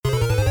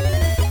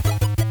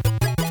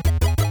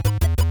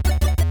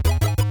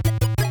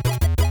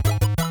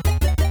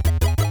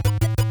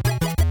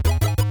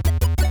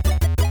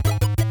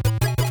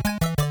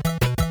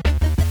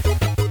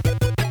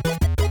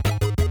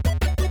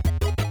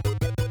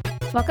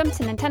Welcome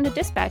to Nintendo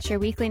Dispatch, your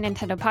weekly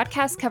Nintendo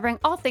podcast covering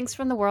all things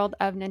from the world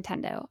of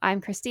Nintendo. I'm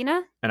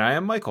Christina. And I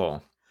am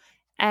Michael.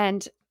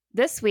 And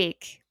this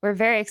week, we're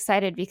very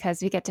excited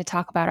because we get to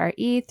talk about our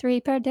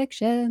E3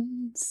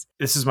 predictions.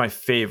 This is my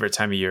favorite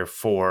time of year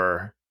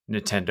for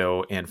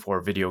Nintendo and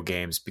for video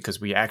games because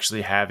we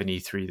actually have an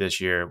E3 this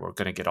year. We're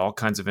going to get all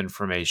kinds of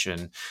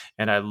information.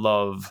 And I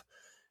love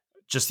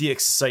just the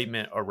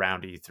excitement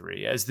around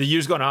E3. As the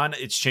years gone on,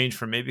 it's changed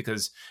for me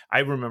because I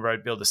remember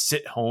I'd be able to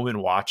sit home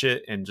and watch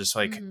it and just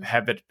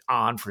have it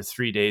on for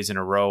 3 days in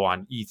a row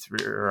on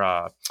E3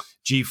 or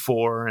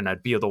G4, and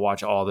I'd be able to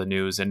watch all the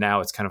news. And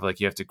now it's kind of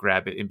like you have to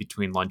grab it in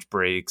between lunch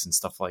breaks and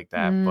stuff like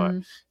that.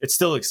 But it's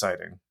still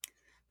exciting.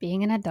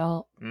 Being an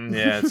adult.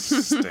 Yeah, it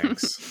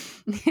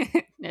stinks.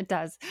 It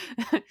does.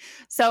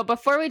 So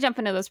before we jump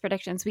into those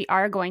predictions, we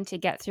are going to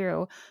get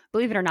through,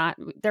 believe it or not,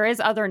 there is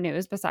other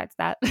news besides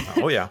that.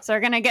 Oh, yeah. So we're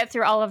going to get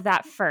through all of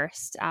that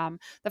first.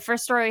 The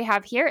first story we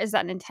have here is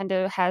that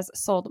Nintendo has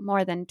sold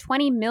more than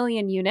 20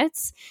 million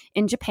units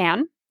in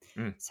Japan.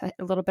 So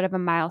a little bit of a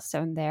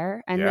milestone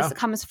there. And this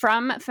comes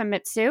from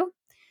Famitsu.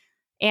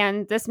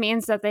 And this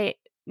means that the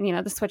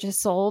Switch has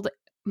sold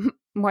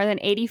more than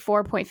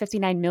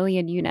 84.59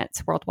 million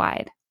units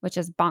worldwide, which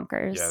is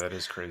bonkers. Yeah, that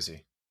is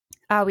crazy.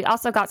 We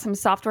also got some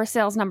software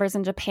sales numbers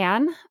in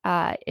Japan.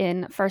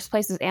 In first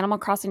place is Animal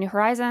Crossing New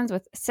Horizons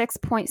with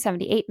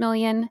 6.78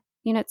 million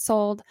units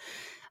sold.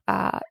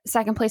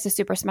 Second place is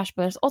Super Smash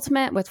Bros.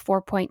 Ultimate with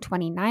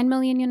 4.29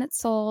 million units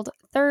sold.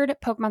 Third,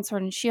 Pokemon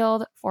Sword and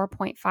Shield,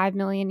 4.5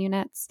 million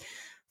units.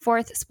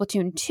 Fourth,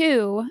 Splatoon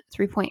 2,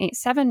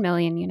 3.87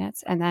 million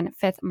units. And then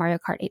fifth, Mario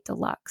Kart 8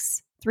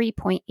 Deluxe,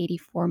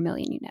 3.84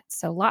 million units.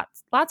 So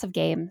lots of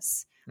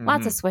games,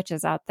 lots of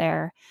Switches out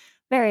there.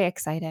 Very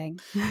exciting.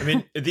 I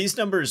mean, these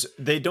numbers,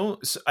 they no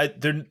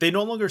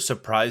longer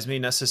surprise me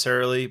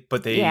necessarily,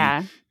 but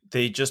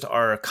they just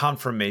are a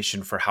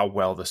confirmation for how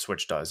well the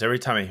Switch does. Every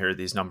time I hear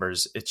these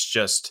numbers, it's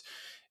just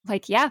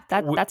like, that's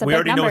a big number. We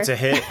already know it's a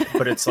hit,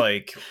 but it's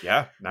like,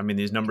 I mean,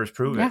 these numbers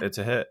prove it. It's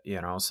a hit,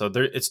 so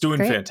it's doing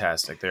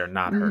fantastic. They're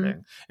not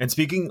hurting. And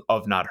speaking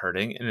of not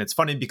hurting, and it's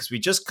funny because we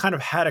just kind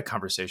of had a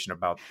conversation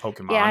about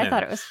Pokemon. Yeah, I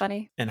thought it was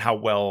funny. And how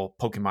well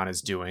Pokemon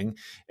is doing.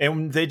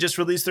 And they just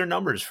released their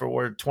numbers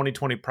for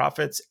 2020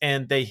 profits,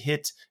 and they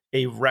hit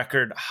a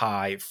record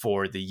high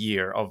for the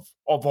year of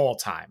all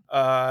time.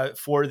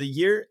 For the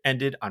year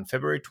ended on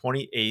February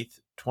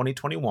 28th,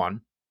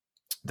 2021,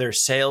 their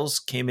sales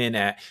came in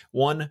at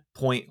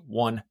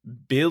 $1.1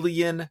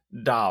 billion.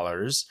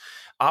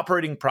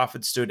 Operating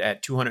profit stood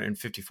at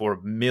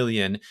 $254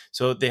 million.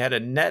 So they had a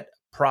net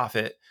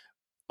profit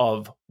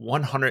of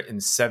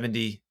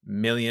 $170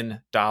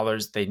 million.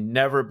 They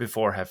never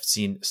before have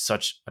seen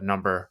such a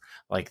number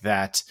like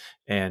that.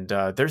 And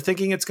they're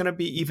thinking it's going to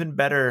be even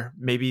better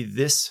maybe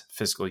this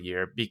fiscal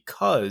year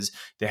because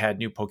they had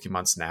new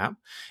Pokemon Snap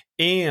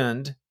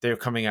and they're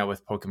coming out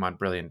with Pokemon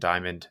Brilliant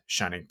Diamond,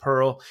 Shining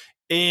Pearl,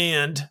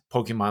 and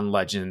Pokemon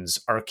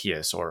Legends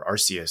Arceus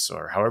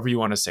or however you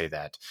want to say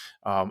that.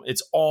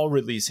 It's all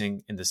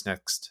releasing in this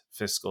next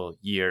fiscal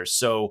year.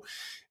 So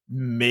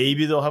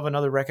maybe they'll have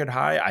another record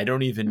high. I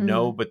don't even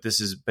know, but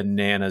this is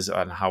bananas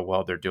on how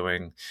well they're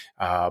doing.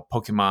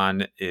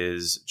 Pokemon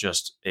is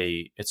just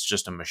a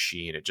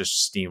machine. It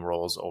just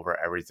steamrolls over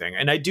everything.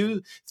 And I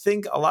do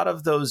think a lot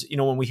of those,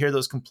 when we hear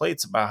those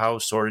complaints about how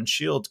Sword and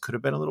Shield could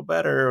have been a little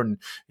better, and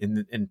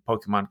in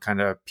Pokemon kind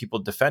of people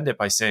defend it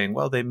by saying,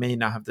 well, they may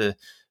not have the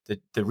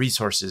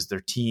resources, their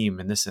team,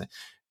 and this.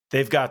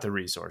 They've got the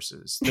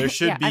resources. There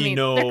should be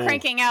they're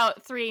cranking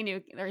out three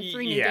new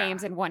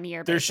games in 1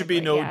 year. There should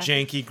be no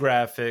janky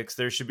graphics.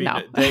 There should be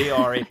they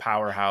are a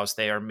powerhouse.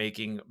 They are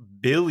making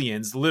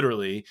billions,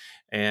 literally,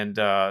 and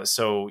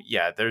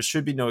there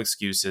should be no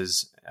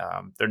excuses.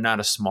 They're not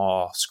a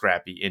small,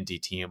 scrappy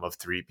indie team of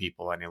 3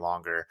 people any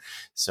longer.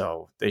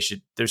 So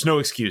there's no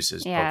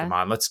excuses. Yeah.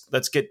 Pokemon.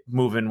 Let's get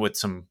moving with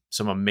some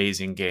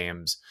amazing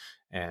games,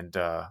 and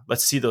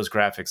let's see those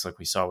graphics like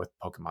we saw with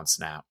Pokemon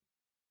Snap.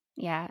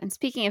 Yeah, and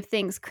speaking of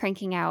things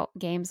cranking out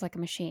games like a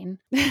machine,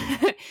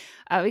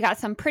 we got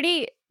some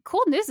pretty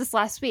cool news this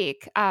last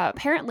week.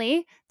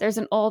 Apparently, there's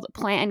an old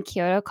plant in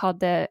Kyoto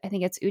called I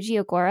think it's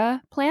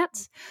Ujiogora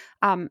plant.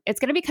 It's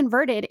going to be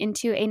converted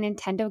into a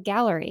Nintendo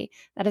gallery.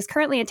 That is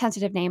currently a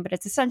tentative name, but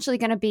it's essentially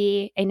going to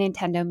be a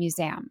Nintendo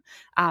museum.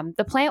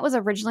 The plant was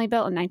originally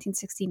built in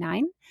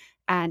 1969,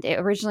 and it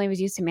originally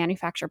was used to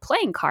manufacture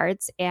playing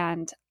cards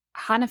and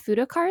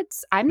Hanafuda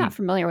cards. I'm not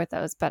familiar with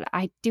those, but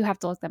I do have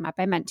to look them up.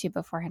 I meant to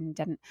beforehand and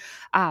didn't.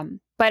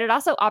 But it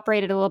also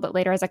operated a little bit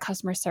later as a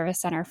customer service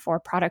center for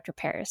product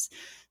repairs.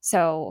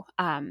 So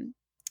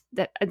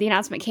the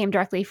announcement came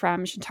directly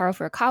from Shintaro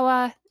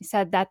Furukawa. He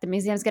said that the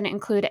museum is going to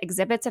include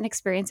exhibits and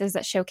experiences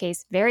that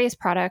showcase various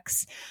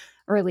products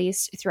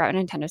released throughout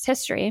Nintendo's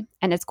history,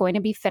 and it's going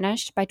to be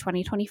finished by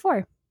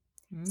 2024.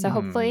 So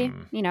hopefully,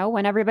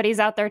 when everybody's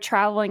out there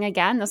traveling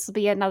again, this will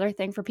be another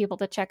thing for people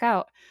to check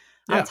out.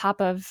 On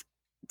top of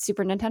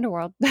Super Nintendo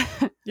World.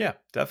 Yeah,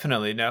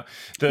 definitely. Now,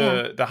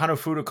 the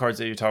Hanafuda cards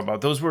that you talk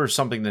about, those were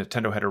something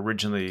Nintendo had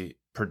originally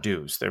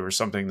produced. They were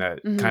something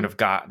that kind of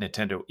got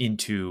Nintendo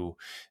into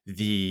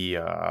the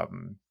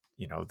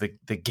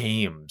the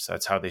games.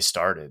 That's how they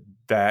started.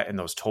 That and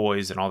those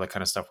toys and all that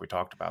kind of stuff we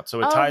talked about. So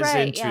it ties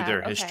into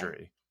their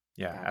history.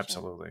 Yeah, gotcha.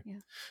 Absolutely. Yeah.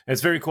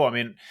 It's very cool. I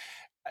mean,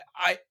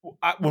 I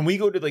when we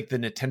go to like the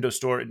Nintendo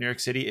store in New York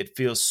City, it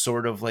feels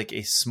sort of like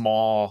a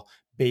small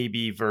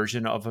baby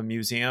version of a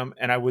museum,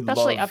 and I would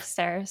especially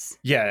upstairs.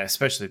 Yeah,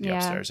 especially the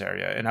upstairs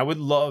area, and I would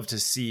love to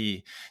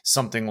see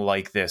something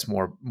like this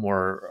more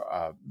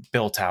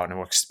built out and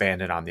more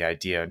expanded on the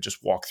idea, and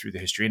just walk through the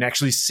history and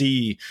actually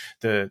see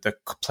the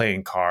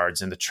playing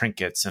cards and the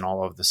trinkets and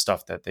all of the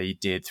stuff that they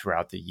did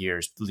throughout the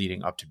years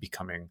leading up to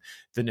becoming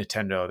the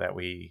Nintendo that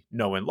we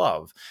know and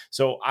love.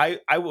 So I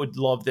would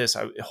love this.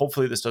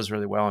 Hopefully this does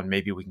really well, and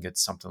maybe we can get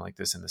something like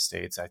this in the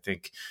States. I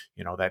think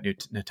that new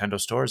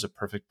Nintendo store is a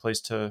perfect place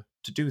to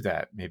do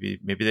that. Maybe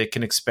they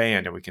can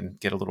expand and we can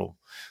get a little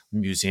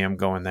museum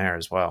going there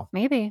as well.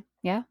 Maybe.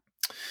 Yeah.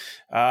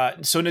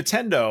 So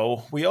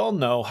Nintendo, we all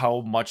know how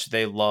much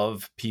they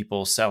love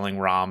people selling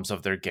ROMs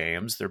of their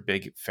games. They're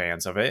big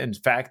fans of it. In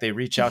fact, they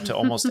reach out to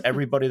almost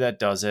everybody that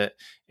does it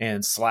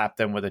and slap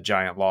them with a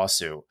giant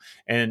lawsuit.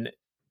 And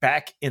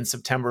back in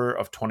September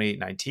of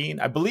 2019,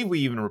 I believe we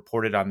even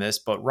reported on this,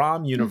 but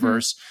ROM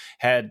Universe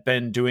had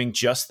been doing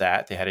just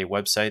that. They had a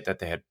website that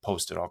they had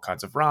posted all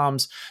kinds of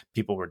ROMs.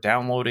 People were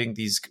downloading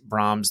these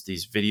ROMs,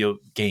 these video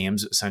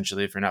games,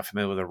 essentially. If you're not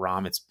familiar with a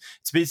ROM, it's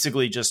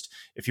basically just,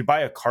 if you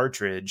buy a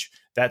cartridge,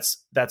 that's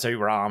a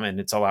ROM,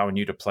 and it's allowing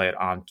you to play it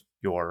on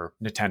your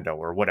Nintendo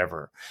or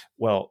whatever.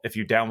 Well, if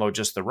you download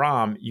just the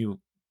ROM, you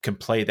can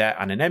play that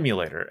on an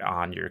emulator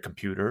on your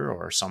computer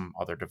or some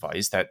other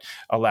device that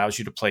allows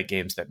you to play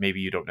games that maybe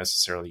you don't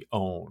necessarily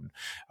own.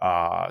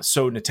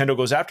 So Nintendo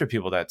goes after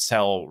people that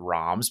sell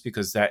ROMs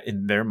because that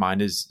in their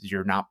mind is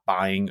you're not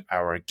buying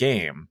our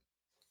game.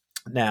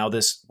 Now,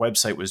 this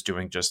website was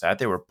doing just that.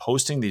 They were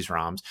posting these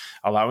ROMs,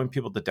 allowing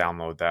people to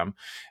download them,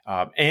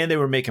 and they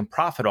were making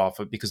profit off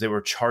of it because they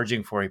were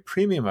charging for a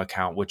premium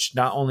account, which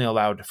not only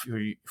allowed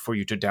for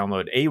you to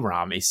download a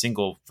ROM, a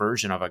single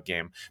version of a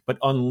game, but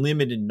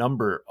unlimited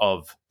number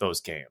of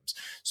those games.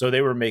 So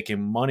they were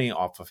making money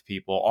off of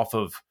people, off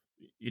of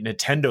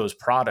Nintendo's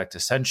product,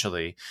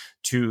 essentially,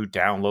 to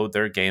download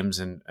their games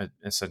and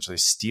essentially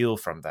steal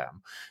from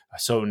them.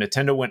 So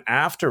Nintendo went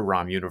after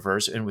ROM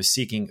Universe and was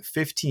seeking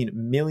 $15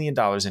 million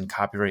in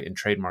copyright and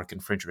trademark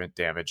infringement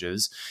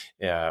damages,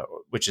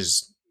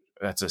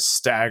 that's a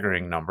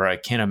staggering number. I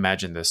can't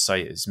imagine this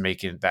site is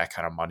making that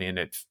kind of money, and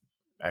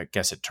I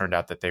guess it turned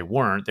out that they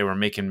weren't. They were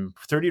making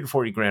 30 to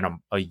 40 grand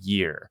a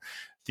year.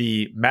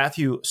 The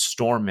Matthew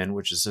Storman,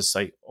 which is the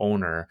site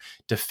owner,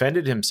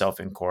 defended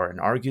himself in court and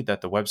argued that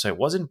the website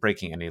wasn't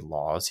breaking any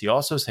laws. He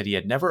also said he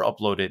had never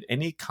uploaded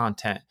any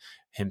content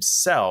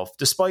himself,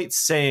 despite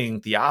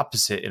saying the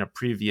opposite in a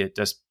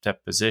previous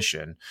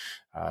deposition.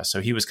 So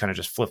he was kind of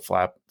just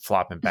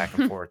flopping back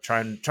and forth,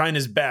 trying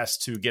his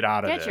best to get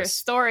out of this. Get your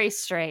story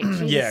straight.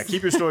 Yeah,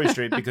 keep your story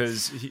straight,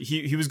 because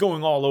he was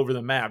going all over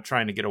the map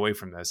trying to get away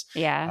from this.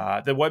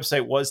 Yeah. The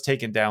website was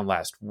taken down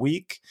last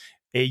week.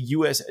 A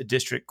U.S.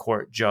 district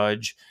court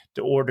judge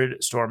ordered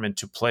Storman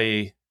to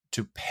pay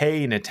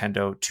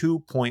Nintendo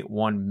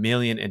 $2.1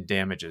 million in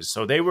damages.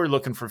 So they were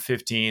looking for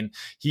 15.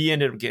 He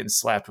ended up getting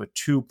slapped with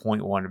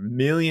 $2.1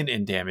 million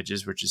in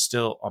damages, which is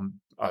still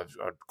a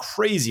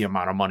crazy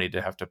amount of money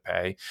to have to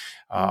pay.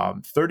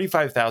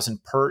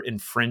 $35,000 per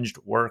infringed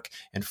work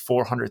and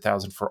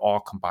 $400,000 for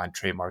all combined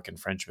trademark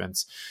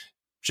infringements.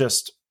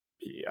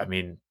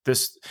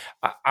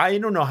 I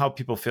don't know how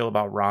people feel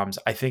about ROMs.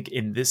 I think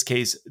in this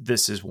case,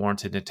 this is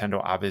warranted.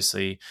 Nintendo,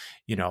 obviously,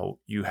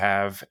 you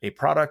have a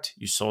product,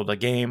 you sold a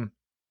game,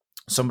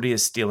 somebody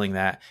is stealing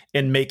that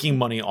and making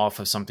money off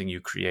of something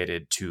you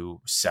created to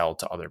sell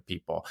to other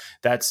people.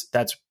 That's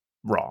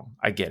wrong.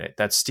 I get it.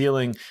 That's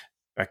stealing.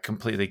 I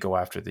completely go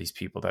after these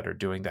people that are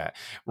doing that.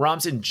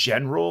 ROMs in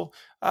general,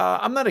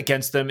 I'm not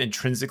against them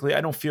intrinsically.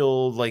 I don't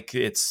feel like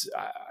it's,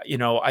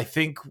 I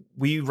think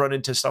we run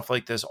into stuff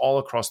like this all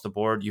across the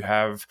board. You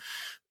have,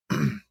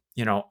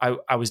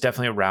 I was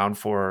definitely around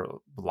for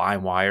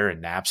LimeWire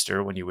and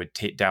Napster when you would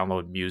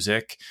download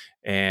music,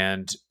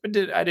 and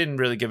I didn't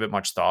really give it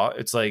much thought.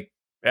 It's like,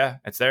 yeah,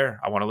 it's there.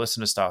 I want to listen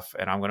to stuff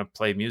and I'm going to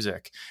play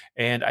music.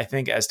 And I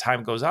think as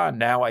time goes on,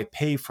 now I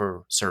pay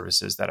for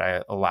services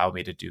that allow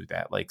me to do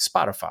that, like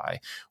Spotify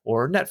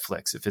or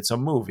Netflix, if it's a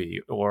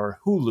movie, or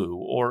Hulu,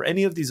 or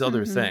any of these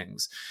other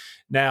things.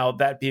 Now,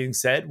 that being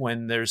said,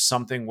 when there's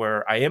something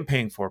where I am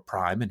paying for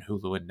Prime and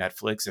Hulu and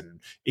Netflix and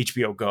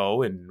HBO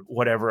Go and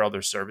whatever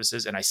other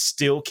services, and I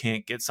still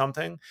can't get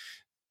something,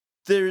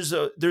 there's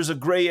a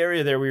gray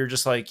area there where you're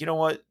just like, you know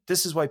what?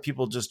 This is why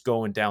people just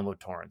go and download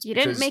torrents. You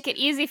didn't make it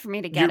easy for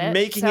me to get it. You're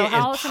making it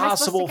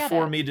impossible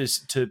for me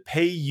to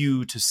pay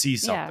you to see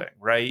something,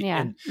 right?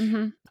 Yeah.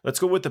 And let's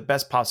go with the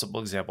best possible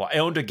example. I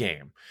owned a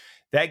game.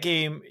 That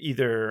game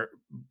either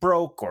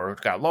broke or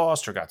got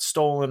lost or got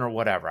stolen or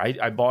whatever.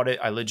 I bought it.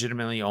 I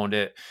legitimately owned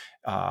it.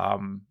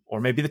 Or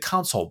maybe the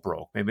console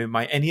broke. Maybe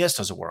my NES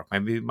doesn't work.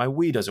 Maybe my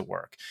Wii doesn't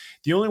work.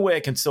 The only way I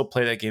can still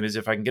play that game is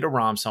if I can get a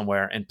ROM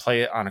somewhere and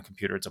play it on a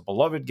computer. It's a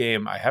beloved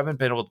game. I haven't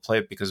been able to play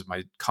it because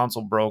my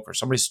console broke or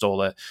somebody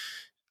stole it.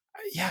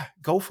 Yeah,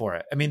 go for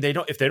it. I mean,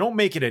 if they don't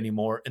make it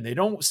anymore and they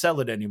don't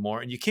sell it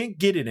anymore and you can't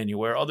get it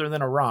anywhere other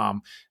than a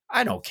ROM,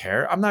 I don't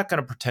care. I'm not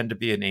going to pretend to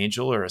be an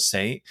angel or a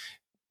saint.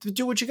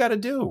 Do what you got to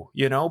do,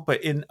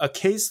 But in a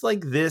case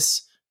like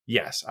this,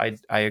 yes,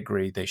 I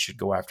agree. They should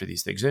go after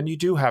these things, and you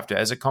do have to,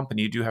 as a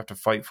company, you do have to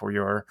fight for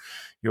your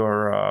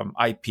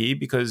IP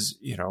because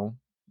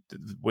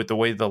with the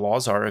way the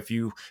laws are, if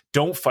you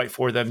don't fight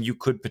for them, you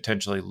could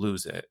potentially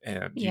lose it,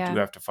 and you do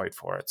have to fight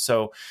for it.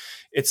 So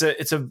it's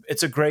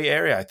a gray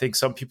area. I think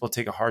some people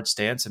take a hard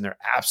stance and they're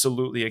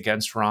absolutely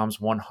against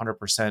ROMs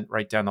 100%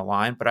 right down the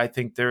line. But I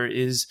think there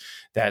is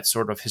that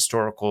sort of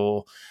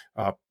historical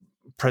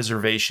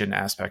preservation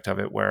aspect of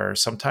it where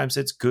sometimes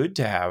it's good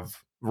to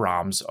have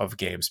ROMs of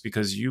games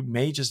because you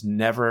may just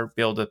never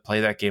be able to play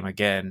that game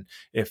again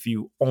if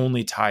you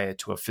only tie it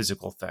to a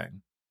physical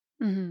thing.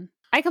 Mm-hmm.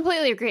 I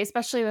completely agree,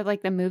 especially with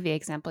like the movie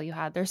example you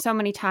had. There's so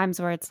many times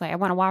where it's like, I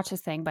want to watch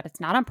this thing, but it's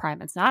not on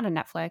Prime, it's not on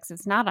Netflix,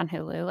 it's not on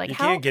Hulu. Like, you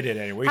can't get it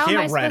anywhere. You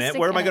can't rent it.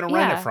 Where am I going to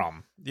rent it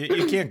from?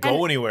 You can't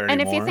go anywhere anymore.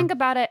 And if you think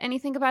about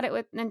it,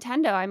 with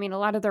Nintendo, I mean, a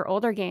lot of their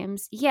older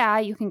games,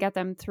 you can get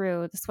them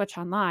through the Switch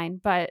Online,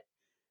 but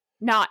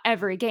not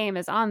every game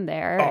is on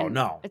there. Oh,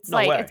 no. It's no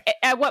like, way.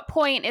 At what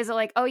point is it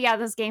like, oh, yeah,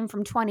 this game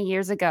from 20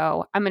 years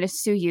ago, I'm going to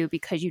sue you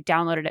because you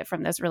downloaded it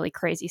from this really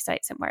crazy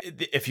site somewhere?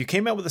 If you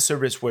came out with a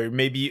service where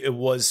maybe it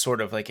was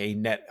sort of like a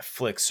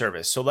Netflix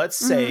service. So let's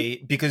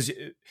say, because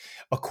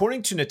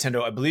according to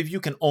Nintendo, I believe you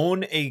can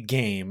own a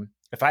game.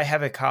 If I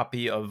have a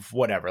copy of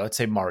whatever, let's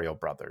say Mario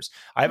Brothers,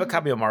 I have a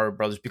copy of Mario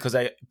Brothers because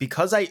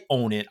I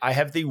own it. I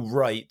have the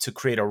right to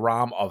create a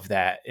ROM of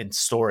that and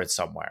store it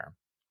somewhere.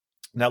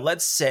 Now,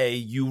 let's say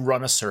you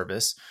run a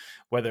service,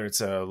 whether it's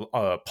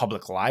a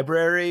public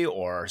library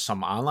or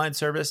some online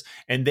service,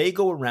 and they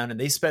go around and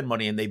they spend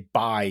money and they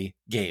buy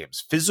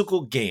games,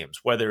 physical games,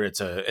 whether it's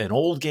an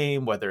old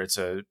game, whether it's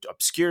an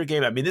obscure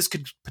game. I mean, this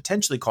could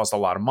potentially cost a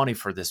lot of money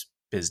for this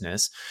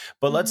business,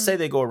 but let's say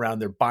they go around,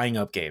 they're buying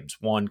up games,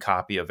 one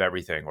copy of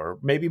everything, or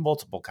maybe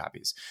multiple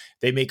copies.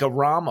 They make a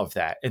ROM of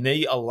that and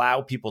they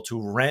allow people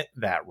to rent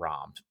that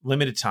ROM,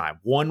 limited time,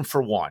 1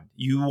 for 1.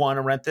 You want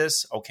to rent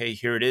this? Okay,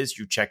 here it is.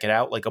 You check it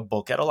out like a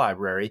book at a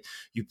library.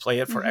 You play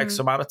it for X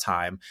amount of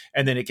time,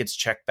 and then it gets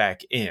checked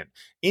back in.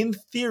 In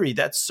theory,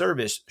 that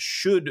service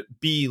should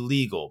be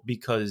legal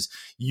because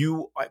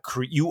you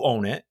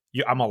own it.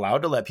 I'm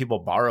allowed to let people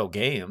borrow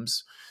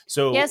games.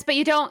 So yes, but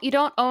you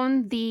don't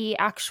own the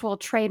actual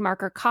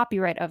trademark or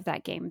copyright of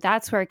that game.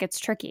 That's where it gets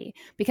tricky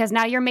because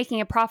now you're making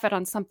a profit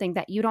on something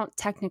that you don't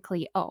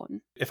technically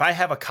own. If I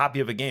have a copy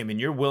of a game and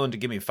you're willing to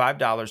give me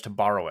 $5 to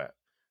borrow it,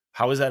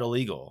 how is that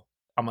illegal?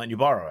 I'm letting you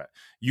borrow it.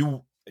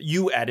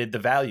 You added the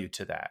value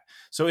to that.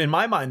 So in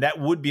my mind, that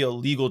would be a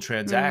legal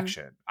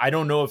transaction. I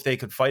don't know if they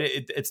could fight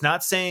it. It's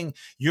not saying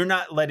you're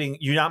not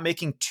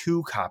making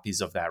 2 copies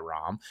of that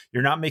ROM.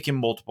 You're not making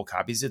multiple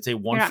copies. It's a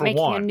 1 for 1. You're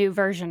not making a new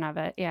version of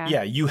it. Yeah.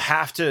 Yeah. You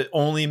have to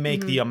only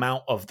make the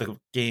amount of the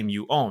game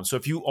you own. So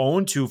if you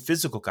own 2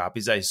 physical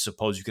copies, I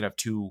suppose you could have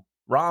 2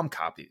 ROM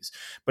copies.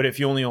 But if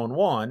you only own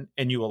 1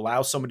 and you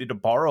allow somebody to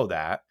borrow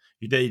that,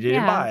 they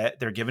didn't buy it.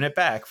 They're giving it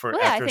back after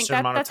a certain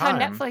amount of time.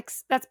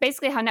 That's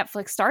basically how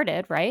Netflix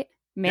started, right?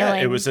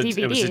 Mailing it was a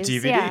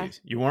DVD. Yeah.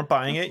 You weren't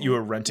buying it. You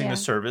were renting the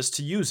service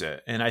to use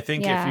it. And I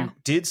think if you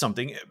did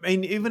something, I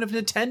mean, even if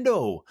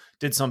Nintendo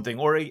did something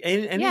or any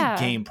game,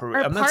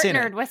 I'm not saying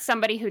partnered with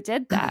somebody who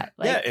did that.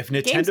 Like, if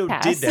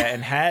Nintendo did that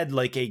and had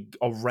like a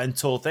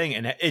rental thing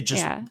and it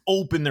just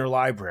opened their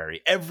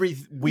library, every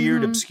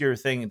weird, obscure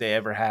thing they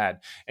ever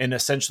had. And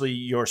essentially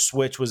your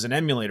Switch was an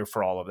emulator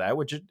for all of that,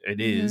 which it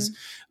is.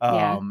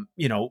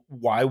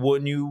 Why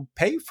wouldn't you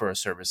pay for a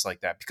service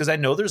like that? Because I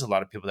know there's a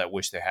lot of people that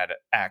wish they had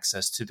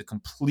access to the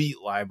complete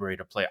library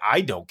to play.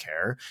 I don't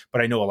care,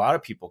 but I know a lot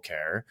of people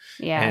care.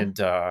 Yeah. And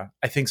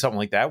I think something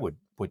like that would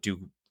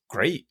do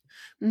great.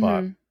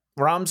 But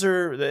ROMs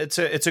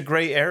it's a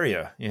gray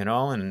area,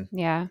 and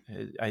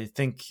I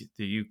think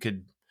that you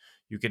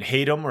could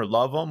hate them or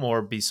love them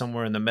or be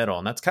somewhere in the middle.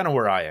 And that's kind of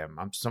where I am.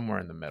 I'm somewhere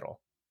in the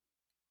middle.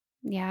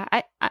 Yeah.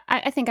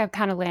 I think I've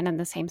kind of landed in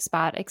the same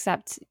spot,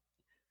 except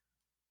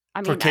I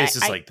mean, for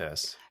cases like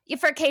this.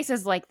 For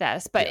cases like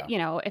this. But,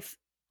 if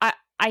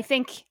I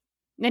think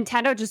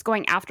Nintendo just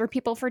going after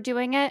people for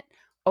doing it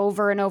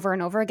over and over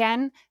and over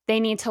again, they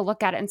need to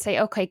look at it and say,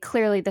 okay,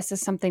 clearly this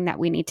is something that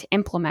we need to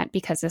implement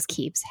because this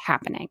keeps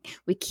happening.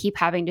 We keep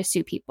having to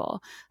sue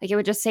people. Like, it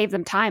would just save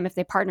them time if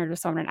they partnered with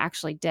someone and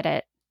actually did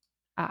it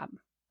on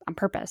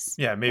purpose.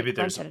 Yeah, maybe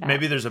there's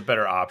a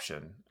better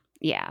option.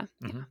 Yeah.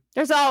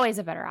 There's always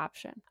a better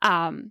option.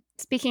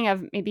 Speaking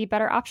of maybe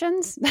better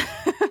options,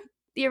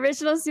 the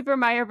original Super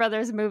Mario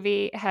Brothers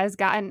movie has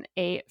gotten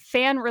a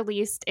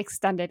fan-released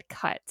extended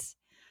cut.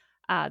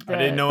 I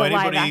didn't know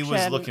anybody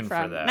was looking for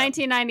that.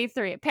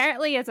 1993.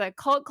 Apparently, it's a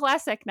cult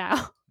classic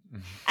now.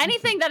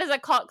 Anything that is a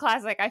cult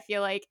classic, I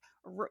feel like,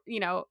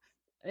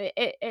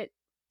 it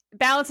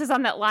balances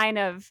on that line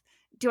of,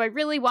 do I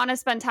really want to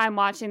spend time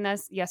watching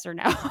this? Yes or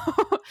no?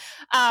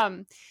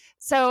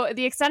 So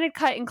the extended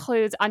cut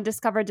includes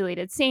undiscovered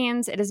deleted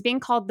scenes. It is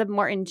being called the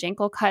Morton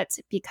Jankel cut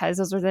because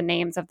those are the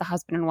names of the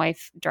husband and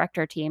wife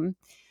director team.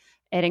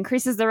 It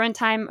increases the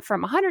runtime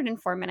from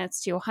 104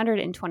 minutes to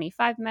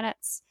 125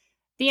 minutes.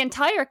 The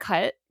entire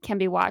cut can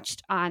be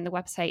watched on the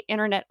website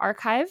Internet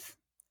Archive.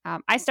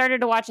 I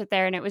started to watch it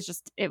there, and it was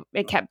just,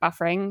 it kept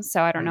buffering.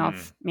 So I don't know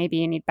if maybe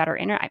you need better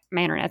internet.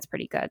 My internet's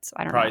pretty good, so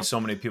I don't know. Probably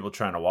so many people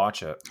trying to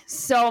watch it.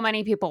 So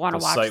many people want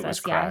to watch this. The site was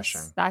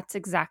crashing. Yes, that's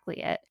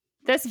exactly it.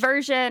 This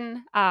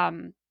version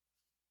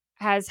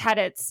has had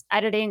its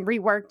editing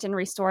reworked and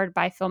restored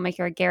by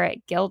filmmaker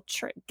Garrett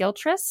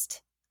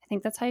Gilchrist. I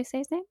think that's how you say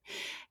his name.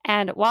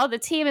 And while the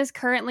team is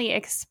currently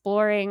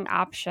exploring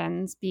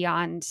options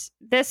beyond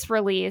this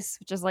release,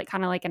 which is like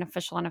kind of like an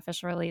official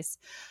unofficial release,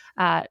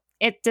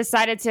 it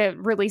decided to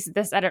release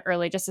this edit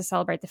early just to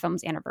celebrate the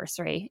film's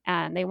anniversary.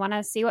 And they want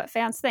to see what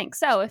fans think.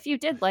 So if you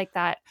did like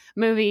that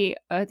movie,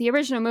 the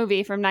original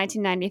movie from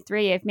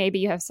 1993, if maybe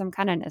you have some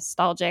kind of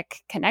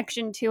nostalgic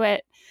connection to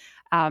it,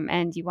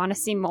 and you want to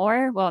see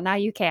more, well, now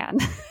you can.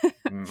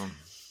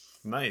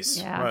 Nice.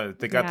 Yeah. Well,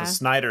 they got the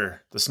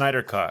Snyder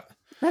cut.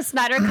 The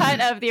Snyder cut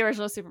of the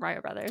original Super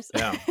Mario Brothers.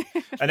 Yeah.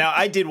 And now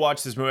I did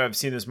watch this movie. I've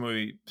seen this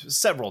movie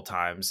several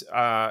times.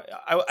 I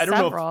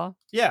don't know.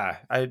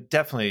 I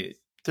definitely.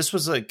 This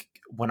was like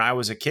when I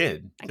was a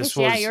kid.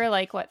 You were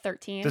like, what,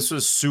 13? This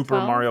was Super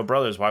 12? Mario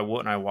Brothers. Why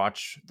wouldn't I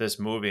watch this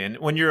movie? And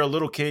when you're a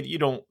little kid, you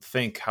don't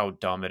think how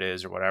dumb it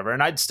is or whatever.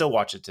 And I'd still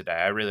watch it today.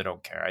 I really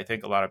don't care. I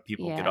think a lot of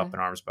people get up in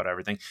arms about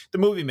everything. The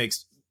movie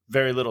makes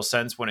very little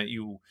sense when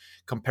you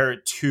compare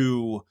it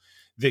to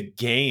the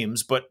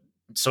games, but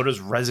so does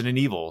Resident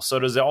Evil. So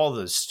does all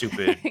the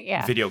stupid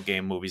video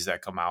game movies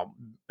that come out.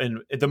 And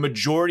the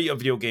majority of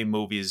video game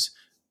movies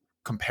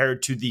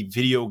compared to the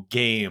video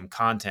game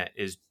content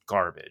is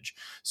garbage.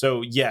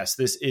 So yes,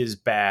 this is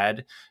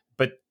bad,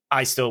 but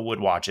I still would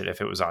watch it if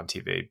it was on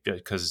TV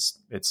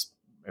because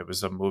it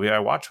was a movie I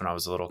watched when I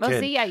was a little kid.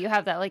 See, you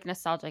have that like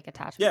nostalgic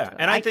attachment. Yeah, to it.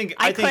 And I think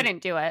I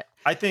couldn't do it.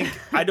 I think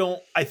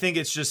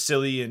it's just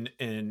silly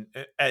and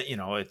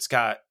it's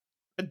got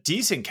a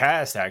decent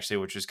cast actually,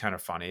 which is kind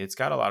of funny. It's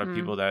got a lot of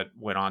people that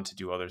went on to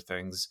do other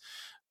things.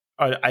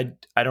 I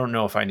don't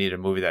know if I need a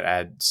movie that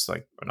adds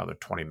like another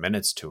 20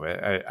 minutes to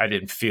it. I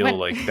didn't feel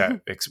like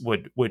that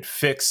would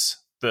fix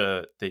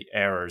the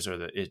errors or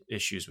the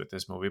issues with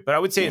this movie, but I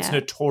would say it's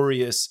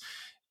notorious,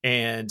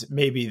 and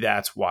maybe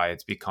that's why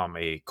it's become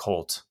a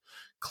cult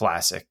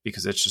classic,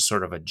 because it's just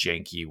sort of a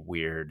janky,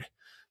 weird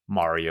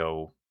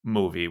Mario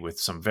movie with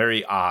some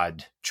very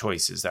odd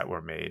choices that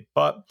were made.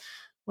 But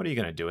what are you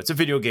going to do? It's a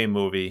video game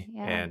movie,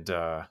 and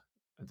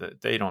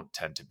they don't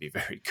tend to be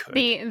very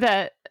good.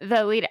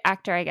 The lead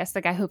actor, I guess,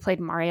 the guy who played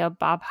Mario,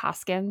 Bob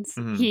Hoskins,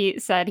 he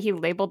said he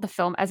labeled the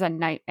film as a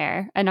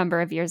nightmare a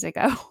number of years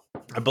ago.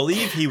 I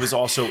believe he was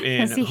also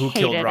in Who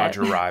Killed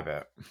Roger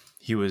Rabbit.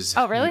 He was.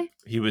 Oh, really?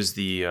 He was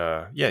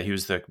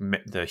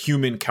the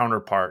human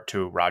counterpart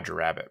to Roger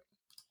Rabbit.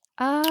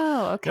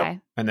 Oh, okay. Yep.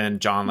 And then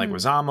John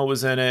Leguizamo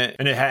was in it,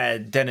 and it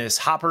had Dennis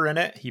Hopper in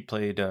it. He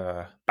played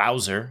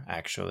Bowser,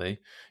 actually.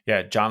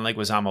 Yeah, John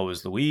Leguizamo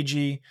was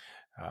Luigi.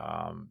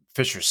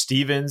 Fisher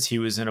Stevens, he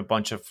was in a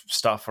bunch of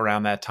stuff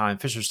around that time.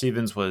 Fisher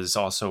Stevens was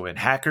also in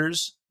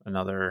Hackers,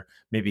 another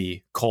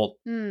maybe cult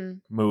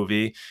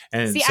movie.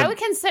 And I would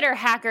consider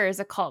Hackers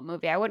a cult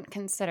movie. I wouldn't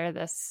consider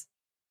this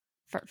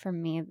for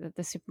me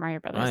the Super Mario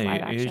Brothers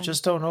live action. You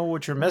just don't know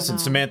what you're missing.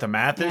 Samantha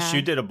Mathis,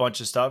 she did a bunch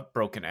of stuff.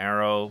 Broken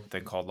Arrow,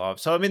 Thing Called Love.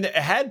 So I mean, it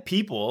had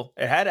people.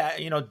 It had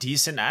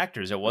decent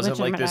actors. It wasn't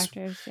legitimate like this.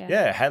 Actors,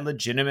 it had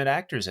legitimate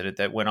actors in it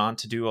that went on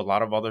to do a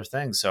lot of other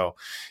things. So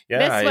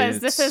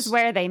this is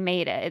where they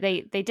made it.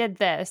 They did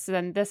this,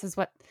 and this is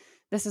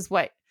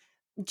what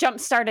jump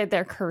started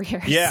their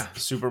careers. Yeah,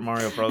 Super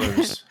Mario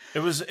Brothers.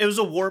 It was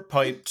a warp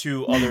pipe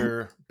to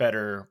other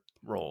better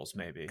roles,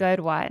 maybe. Good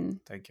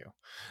one. Thank you.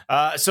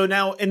 So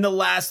now in the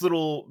last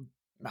little,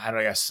 I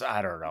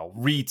don't know,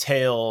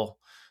 retail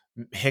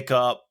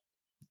hiccup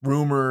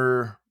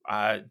rumor,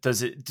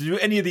 do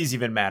any of these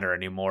even matter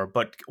anymore?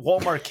 But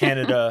Walmart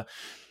Canada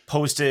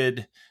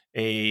posted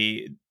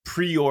a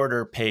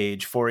pre-order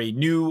page for a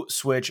new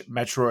Switch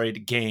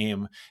Metroid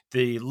game.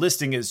 The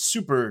listing is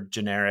super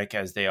generic,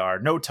 as they are.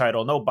 No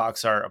title, no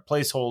box art, a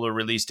placeholder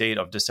release date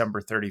of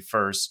December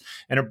 31st,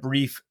 and a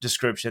brief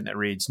description that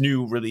reads,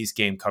 new release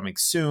game coming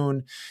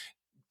soon.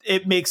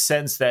 It makes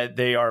sense that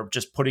they are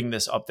just putting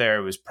this up there.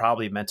 It was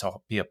probably meant to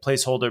be a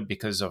placeholder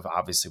because of,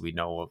 obviously, we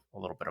know a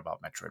little bit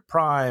about Metroid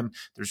Prime.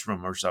 There's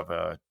rumors of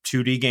a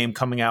 2D game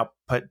coming out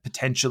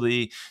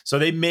potentially. So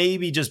they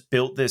maybe just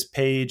built this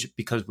page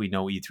because we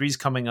know E3 is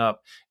coming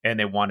up and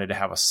they wanted to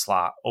have a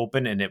slot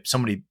open, and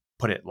somebody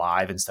put it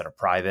live instead of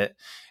private.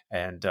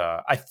 And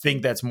I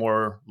think that's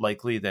more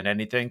likely than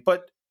anything.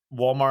 But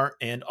Walmart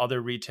and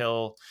other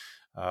retail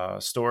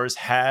stores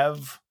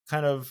have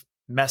kind of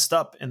messed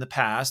up in the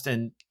past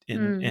and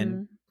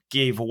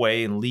gave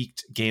away and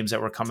leaked games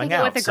that were coming Take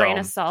it out. with a grain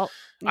of salt.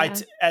 Yeah.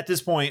 At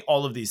this point,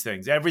 all of these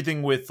things,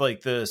 everything with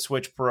like the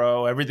Switch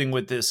Pro, everything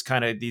with this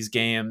kind of these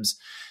games,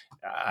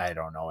 I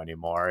don't know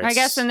anymore. I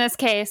guess in this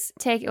case,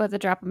 take it with a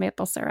drop of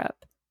maple syrup.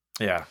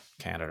 Yeah,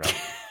 Canada.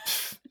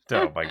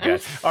 Oh my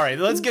God. All right,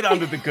 let's get on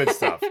to the good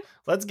stuff.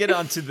 Let's get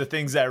on to the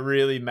things that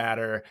really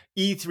matter.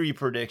 E3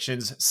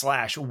 predictions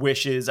 /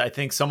 wishes. I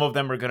think some of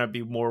them are going to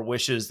be more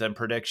wishes than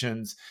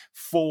predictions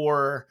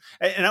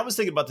and I was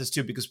thinking about this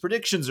too, because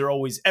predictions are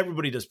always,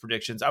 everybody does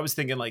predictions. I was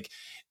thinking like,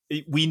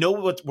 we know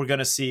what we're going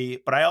to see,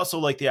 but I also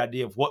like the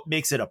idea of what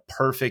makes it a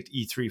perfect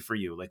E3 for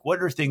you. Like,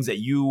 what are things that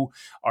you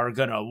are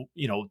going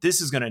to,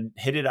 this is going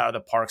to hit it out of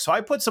the park. So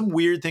I put some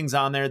weird things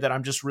on there that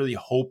I'm just really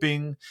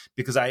hoping,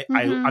 because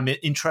I'm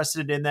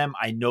interested in them.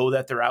 I know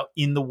that they're out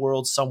in the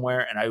world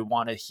somewhere and I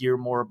want to hear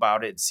more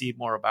about it and see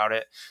more about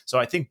it. So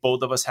I think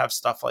both of us have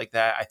stuff like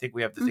that. I think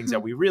we have the things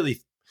that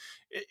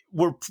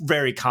we're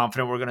very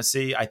confident we're going to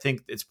see. I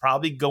think it's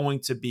probably going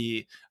to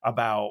be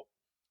about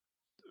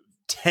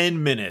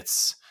 10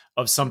 minutes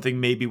of something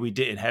maybe we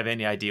didn't have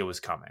any idea was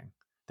coming.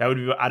 That would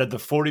be out of the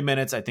 40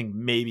 minutes, I think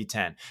maybe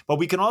 10. But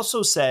we can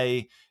also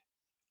say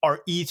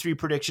our E3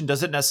 prediction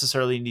doesn't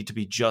necessarily need to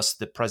be just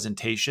the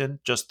presentation,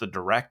 just the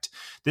direct.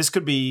 This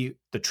could be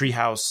the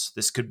Treehouse.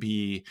 This could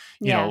be,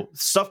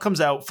 stuff comes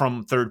out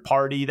from third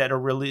party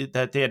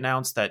that they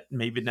announced that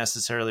maybe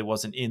necessarily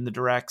wasn't in the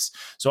directs.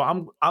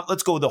 So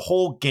let's go the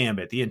whole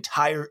gambit, the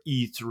entire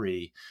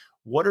E3.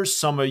 What are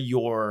some of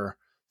your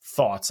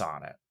thoughts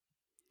on it?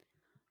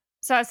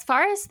 So as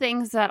far as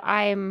things that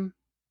I'm,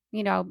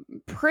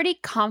 pretty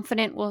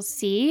confident we'll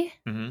see,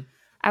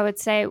 I would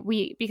say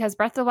because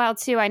Breath of the Wild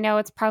 2, I know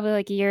it's probably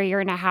like a year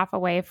and a half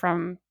away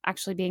from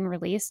actually being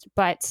released,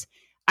 but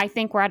I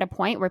think we're at a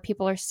point where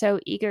people are so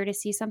eager to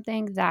see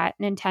something that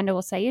Nintendo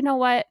will say, you know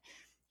what,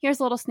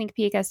 here's a little sneak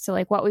peek as to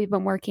like what we've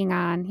been working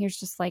on. Here's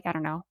just like, I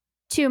don't know,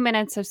 2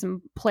 minutes of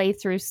some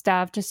playthrough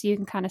stuff, just so you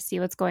can kind of see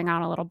what's going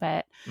on a little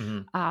bit.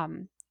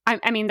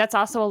 I mean, that's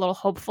also a little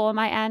hopeful on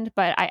my end,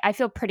 but I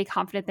feel pretty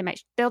confident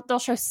they'll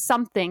show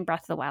something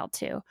Breath of the Wild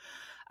 2.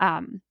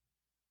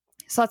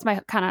 So that's my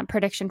kind of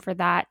prediction for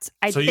that.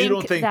 You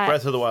don't think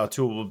Breath of the Wild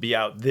 2 will be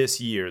out this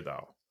year,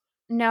 though?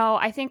 No,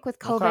 I think with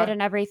COVID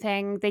and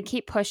everything, they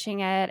keep pushing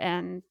it.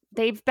 And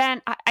they've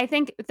been, I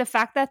think the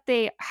fact that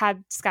they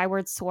had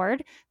Skyward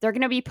Sword, they're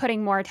going to be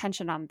putting more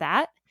attention on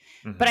that.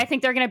 But I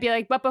think they're going to be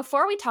like, but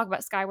before we talk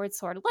about Skyward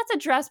Sword, let's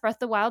address Breath of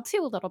the Wild 2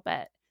 a little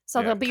bit.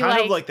 So they'll be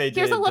like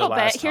here's a little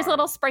bit, here's a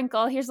little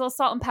sprinkle, here's a little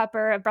salt and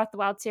pepper of Breath of the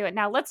Wild 2. And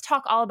now let's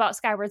talk all about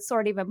Skyward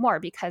Sword even more,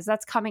 because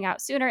that's coming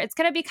out sooner. It's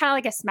going to be kind of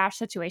like a Smash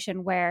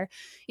situation where,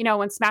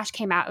 when Smash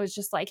came out, it was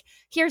just like,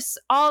 here's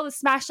all the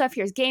Smash stuff,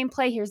 here's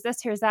gameplay, here's this,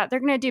 here's that.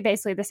 They're going to do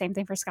basically the same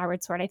thing for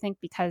Skyward Sword, I think,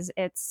 because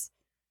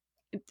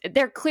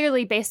they're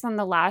clearly, based on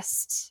the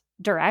last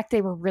Direct,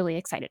 they were really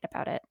excited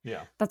about it.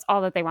 Yeah. That's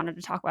all that they wanted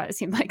to talk about, it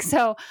seemed like.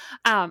 So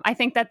I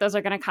think that those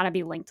are going to kind of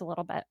be linked a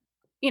little bit.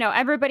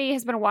 Everybody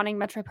has been wanting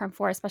Metroid Prime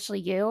 4,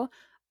 especially you.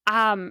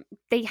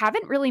 They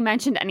haven't really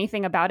mentioned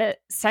anything about it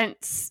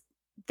since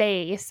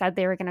they said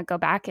they were going to go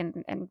back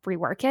and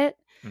rework it.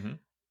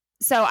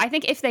 So I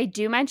think if they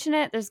do mention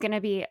it, there's going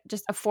to be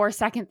just a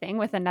 4-second thing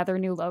with another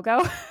new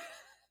logo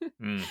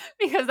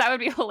because that would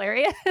be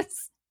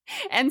hilarious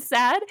and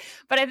sad.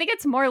 But I think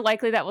it's more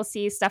likely that we'll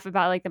see stuff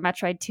about like the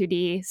Metroid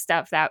 2D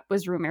stuff that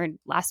was rumored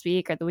last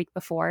week or the week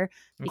before,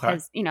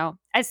 because,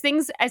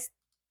 as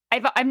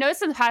I've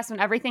noticed in the past,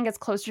 when everything gets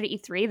closer to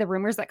E3, the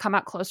rumors that come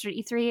out closer to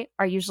E3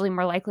 are usually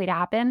more likely to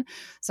happen.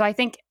 So I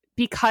think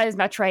because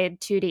Metroid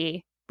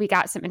 2D, we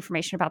got some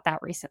information about that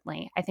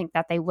recently, I think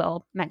that they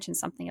will mention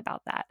something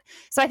about that.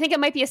 So I think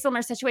it might be a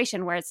similar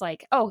situation where it's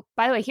like, oh,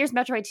 by the way, here's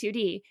Metroid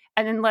 2D,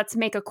 and then let's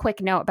make a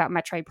quick note about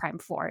Metroid Prime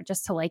 4,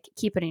 just to like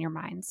keep it in your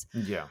minds.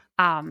 Yeah.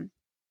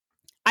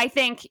 I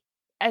think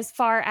as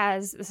far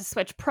as the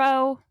Switch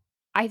Pro,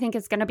 I think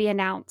it's going to be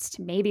announced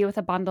maybe with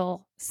a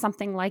bundle,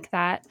 something like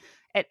that.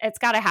 It's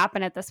got to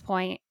happen at this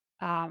point.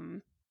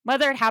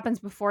 Whether it happens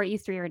before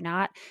E3 or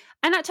not,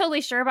 I'm not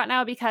totally sure about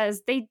now,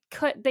 because they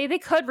could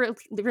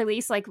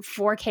release like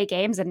 4K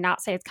games and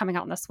not say it's coming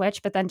out on the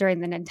Switch. But then during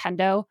the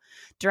Nintendo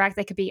Direct,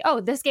 they could be,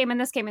 oh, this game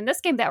and this game and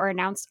this game that were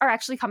announced are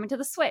actually coming to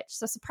the Switch.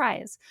 So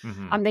surprise.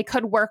 They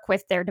could work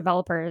with their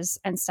developers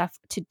and stuff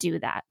to do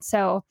that.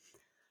 So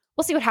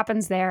we'll see what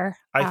happens there.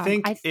 I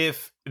think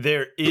if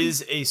there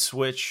is a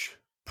Switch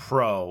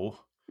Pro,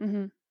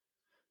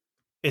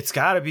 it's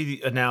got to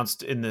be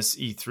announced in this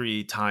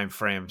E3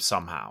 timeframe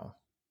somehow.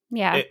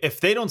 Yeah.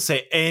 If they don't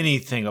say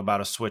anything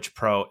about a Switch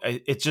Pro,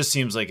 it just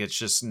seems like it's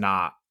just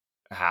not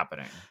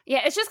happening.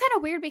 Yeah, it's just kind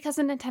of weird because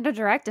the Nintendo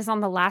Direct is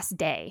on the last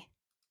day.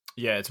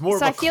 Yeah, it's more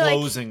of a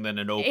closing than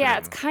an opening. Yeah,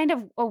 it's kind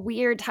of a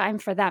weird time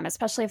for them,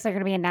 especially if they're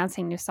going to be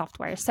announcing new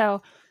software.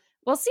 So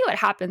we'll see what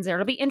happens there.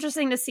 It'll be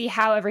interesting to see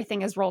how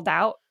everything is rolled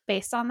out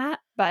based on that,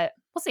 but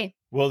we'll see.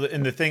 Well,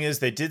 and the thing is,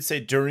 they did say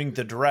during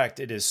the Direct,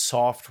 it is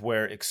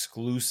software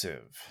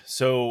exclusive.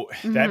 So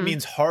that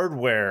means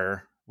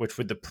hardware, which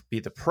would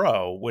be the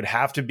Pro, would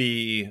have to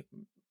be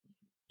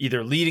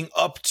either leading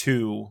up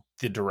to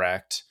the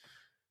Direct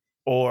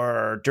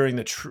or during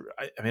the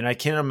I mean, I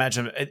can't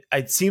imagine.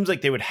 It seems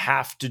like they would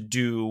have to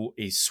do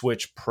a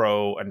Switch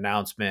Pro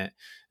announcement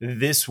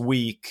this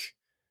week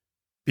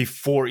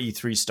before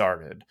E3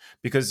 started,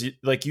 because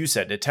like you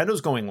said,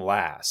 Nintendo's going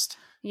last.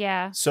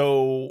 Yeah.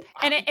 So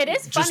and it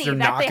is just funny they're that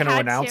not they going to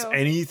had announce to.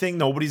 anything.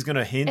 Nobody's going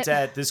to hint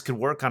at this could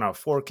work on a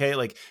 4K.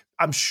 Like,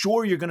 I'm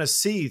sure you're going to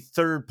see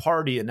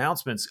third-party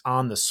announcements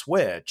on the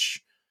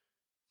Switch.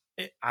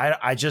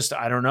 I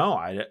don't know.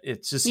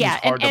 It just seems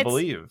hard to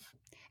believe.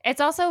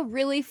 It's also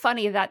really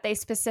funny that they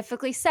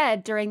specifically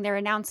said during their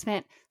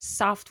announcement,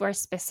 software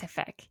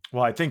specific.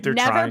 Well, I think they're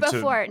never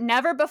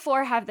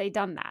before have they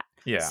done that.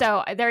 Yeah.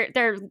 So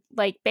they're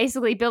like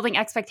basically building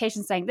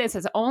expectations, saying this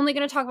is only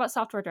going to talk about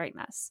software during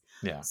this.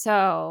 Yeah.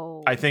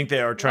 So I think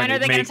they are trying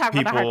to make talk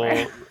people.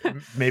 About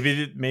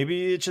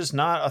maybe it's just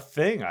not a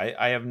thing.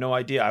 I have no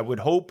idea. I would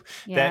hope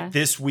that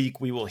this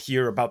week we will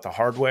hear about the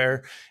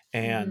hardware,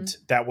 and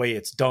that way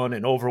it's done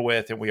and over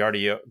with, and we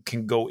already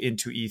can go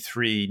into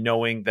E3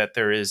 knowing that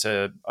there is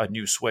a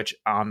new Switch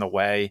on the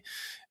way,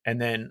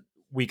 and then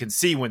we can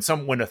see when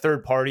a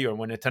third party or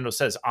when Nintendo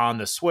says on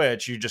the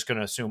Switch, you're just going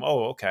to assume,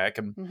 oh, okay,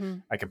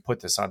 I can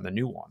put this on the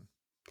new one.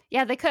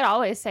 Yeah, they could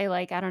always say,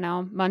 like, I don't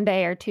know,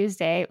 Monday or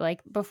Tuesday,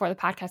 like before the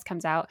podcast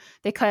comes out,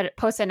 they could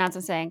post an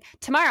announcement saying,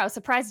 tomorrow,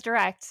 surprise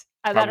direct.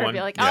 And then it'd be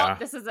like, oh,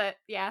 this is it.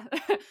 Yeah.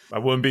 I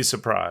wouldn't be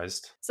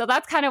surprised. So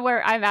that's kind of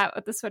where I'm at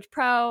with the Switch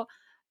Pro.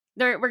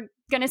 We're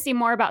going to see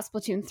more about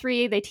Splatoon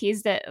 3. They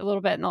teased it a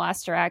little bit in the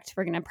last direct.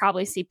 We're going to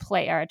probably see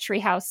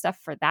Treehouse stuff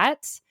for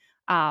that.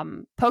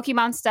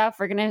 Pokemon stuff,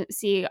 we're going to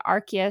see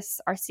Arceus,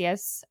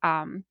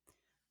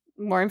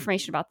 more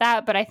information about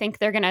that, but I think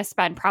they're going to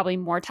spend probably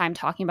more time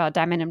talking about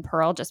Diamond and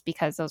Pearl just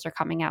because those are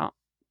coming out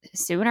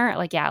sooner,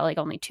 like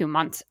only 2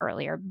 months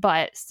earlier,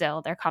 but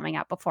still they're coming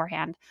out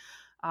beforehand.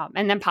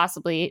 And then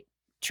possibly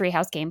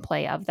Treehouse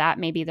gameplay of that.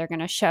 Maybe they're going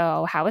to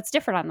show how it's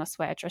different on the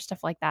Switch or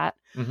stuff like that.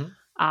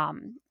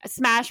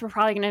 Smash, we're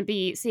probably going to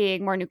be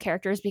seeing more new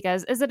characters,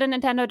 because is it a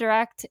Nintendo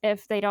Direct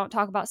if they don't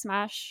talk about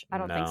Smash? I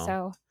don't think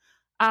so.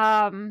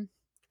 And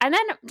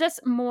then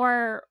just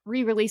more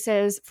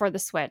re-releases for the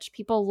Switch.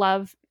 People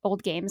love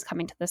old games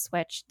coming to the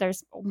Switch.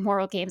 There's more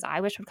old games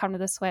I wish would come to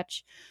the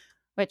Switch,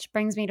 which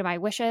brings me to my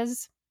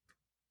wishes.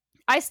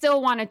 I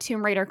still want a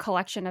Tomb Raider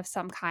collection of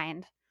some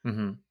kind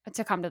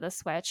to come to the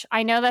Switch.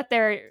 I know that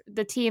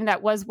the team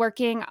that was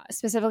working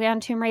specifically on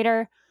Tomb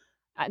Raider,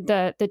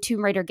 the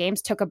Tomb Raider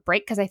games, took a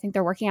break because I think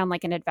they're working on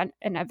like an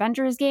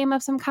Avengers game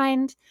of some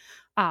kind.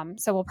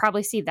 So we'll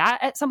probably see that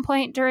at some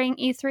point during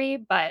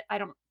E3, but I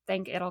don't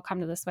think it'll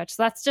come to the Switch.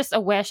 So that's just a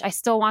wish. I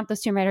still want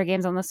those Tomb Raider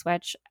games on the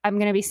Switch. I'm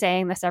going to be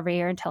saying this every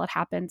year until it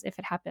happens, if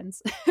it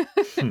happens.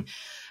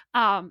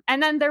 And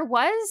then there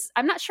was,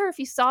 I'm not sure if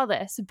you saw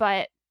this,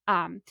 but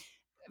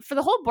for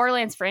the whole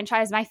Borderlands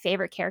franchise, my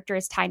favorite character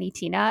is Tiny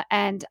Tina.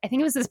 And I think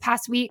it was this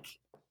past week,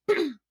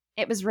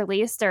 it was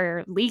released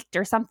or leaked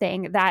or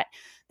something that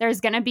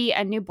there's going to be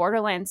a new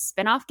Borderlands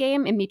spin-off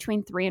game in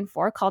between 3 and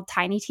 4 called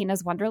Tiny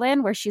Tina's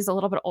Wonderland, where she's a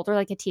little bit older,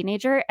 like a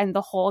teenager, and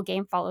the whole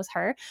game follows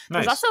her.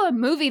 Nice. There's also a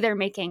movie they're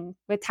making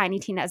with Tiny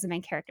Tina as the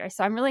main character.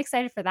 So I'm really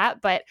excited for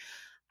that. But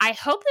I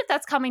hope that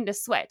that's coming to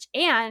Switch.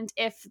 And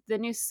if the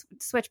new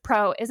Switch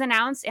Pro is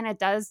announced and it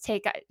does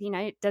take,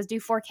 it does do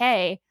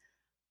 4K,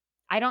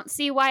 I don't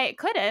see why it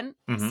couldn't.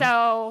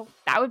 So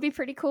that would be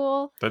pretty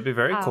cool. That'd be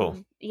very cool.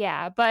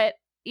 Yeah. But,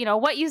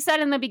 what you said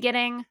in the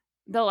beginning,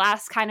 the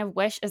last kind of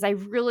wish is I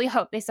really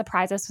hope they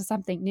surprise us with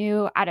something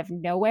new out of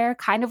nowhere,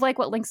 kind of like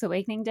what Link's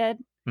Awakening did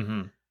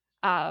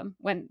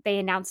when they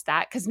announced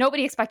that, because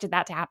nobody expected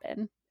that to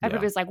happen.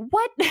 Everybody was like,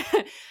 what?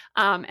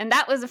 And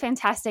that was a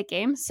fantastic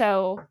game.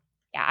 So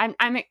yeah,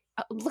 I'm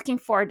looking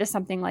forward to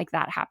something like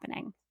that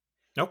happening.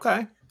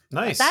 Okay.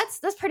 Nice.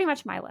 That's pretty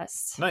much my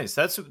list. Nice.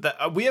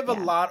 We have a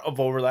lot of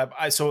overlap.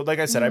 So like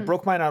I said, I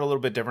broke mine out a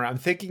little bit different. I'm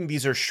thinking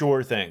these are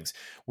sure things.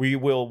 We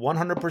will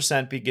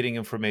 100% be getting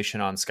information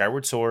on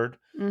Skyward Sword,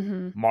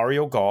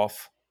 Mario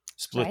Golf,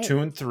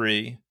 Splatoon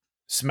 3,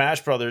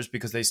 Smash Brothers,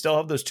 because they still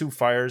have those 2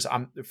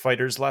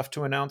 fighters left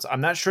to announce.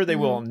 I'm not sure they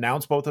will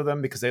announce both of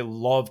them because they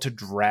love to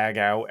drag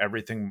out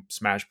everything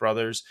Smash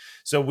Brothers.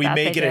 So we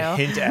may get a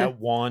hint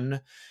at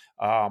one.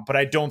 But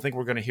I don't think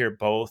we're going to hear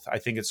both. I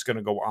think it's going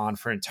to go on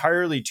for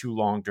entirely too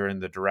long during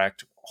the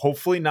Direct.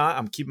 Hopefully not.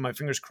 I'm keeping my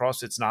fingers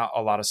crossed it's not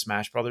a lot of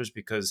Smash Brothers,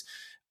 because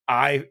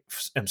I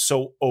am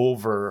so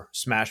over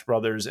Smash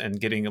Brothers and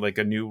getting like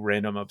a new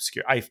random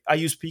obscure. I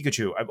use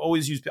Pikachu. I've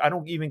always used. I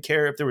don't even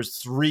care if there was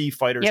 3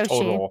 fighters Yoshi.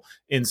 Total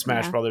in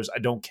Smash Brothers. I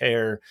don't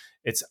care.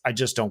 I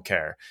just don't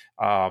care.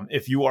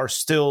 If you are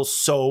still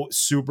so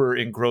super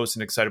engrossed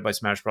and excited by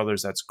Smash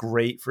Brothers, that's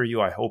great for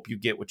you. I hope you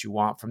get what you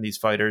want from these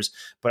fighters.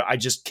 But I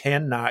just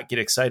cannot get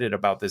excited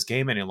about this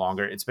game any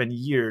longer. It's been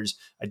years.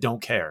 I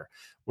don't care.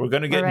 We're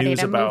going to get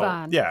news about,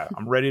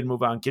 I'm ready to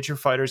move on. Get your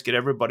fighters, get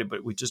everybody,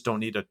 but we just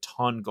don't need a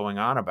ton going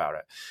on about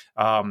it.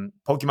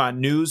 Pokemon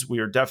news, we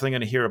are definitely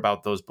going to hear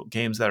about those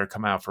games that are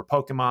coming out for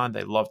Pokemon.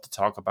 They love to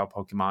talk about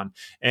Pokemon.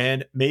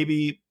 And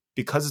maybe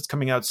because it's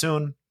coming out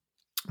soon,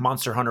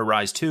 Monster Hunter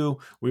Rise 2,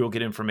 we will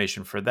get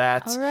information for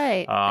that. All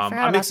right.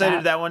 I'm excited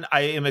for that one.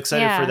 I am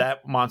excited for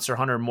that Monster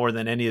Hunter more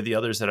than any of the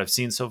others that I've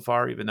seen so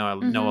far, even though I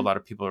know a lot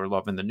of people are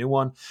loving the new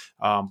one.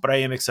 But I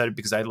am excited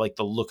because I like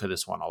the look of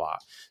this one a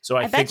lot. So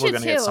I think we're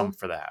going to get something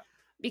for that.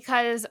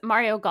 Because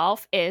Mario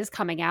Golf is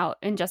coming out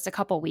in just a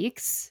couple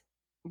weeks.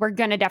 We're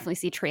going to definitely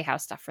see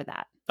Treehouse stuff for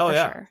that.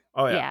 Sure.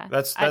 Oh yeah.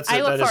 That is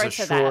a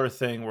sure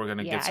thing. We're going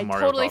to get some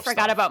Mario Golf. I totally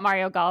forgot about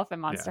Mario Golf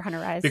and Monster Hunter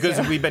Rise.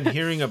 Because we've been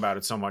hearing about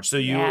it so much. So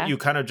you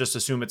kind of just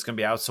assume it's going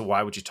to be out. So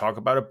why would you talk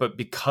about it? But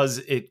because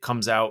it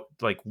comes out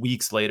like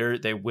weeks later,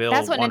 they will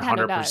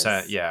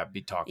 100%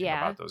 be talking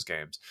about those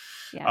games.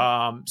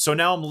 Yeah. So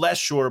now I'm less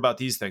sure about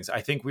these things.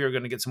 I think we are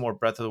going to get some more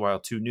Breath of the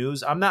Wild 2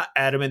 news. I'm not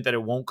adamant that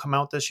it won't come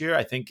out this year.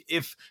 I think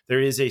if there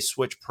is a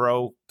Switch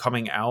Pro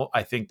coming out,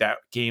 I think that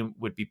game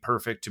would be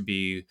perfect to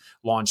be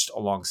launched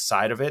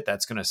alongside of it.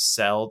 That's going to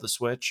sell the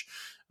Switch.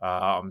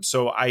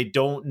 So I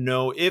don't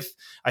know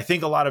I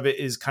think a lot of it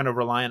is kind of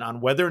reliant on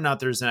whether or not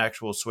there's an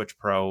actual Switch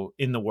Pro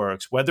in the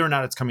works, whether or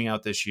not it's coming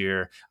out this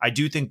year. I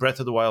do think Breath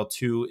of the Wild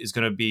 2 is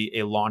going to be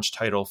a launch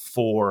title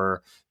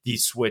for the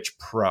Switch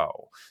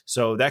Pro.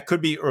 So that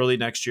could be early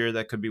next year.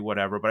 That could be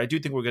whatever. But I do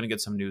think we're going to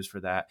get some news for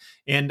that.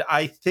 And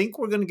I think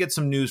we're going to get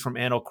some news from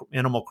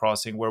Animal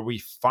Crossing where we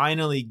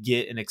finally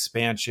get an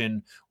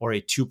expansion or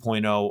a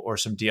 2.0 or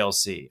some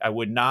DLC. I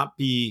would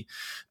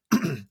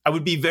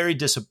be very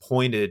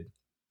disappointed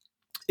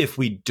if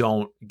we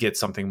don't get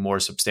something more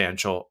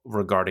substantial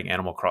regarding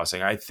Animal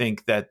Crossing. I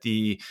think that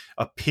the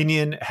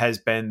opinion has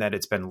been that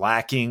it's been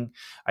lacking.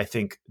 I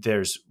think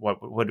there's, what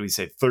do we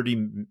say,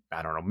 30,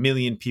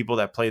 million people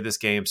that play this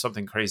game,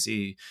 something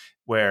crazy,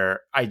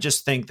 where I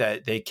just think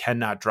that they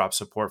cannot drop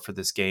support for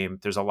this game.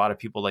 There's a lot of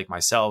people like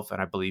myself,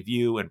 and I believe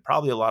you, and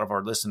probably a lot of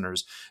our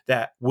listeners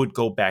that would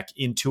go back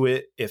into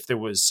it if there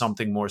was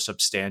something more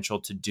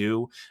substantial to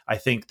do. I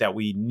think that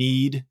we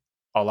need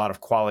a lot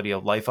of quality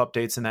of life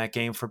updates in that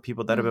game for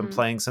people that have been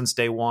playing since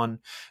day one,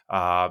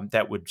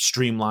 that would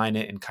streamline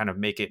it and kind of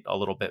make it a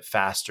little bit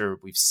faster.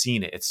 We've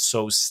seen it. It's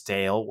so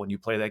stale when you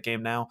play that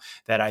game now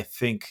that I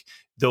think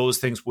those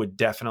things would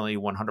definitely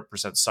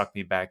 100% suck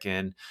me back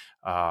in.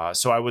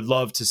 So I would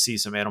love to see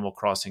some Animal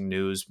Crossing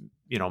news,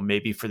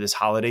 maybe for this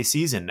holiday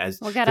season.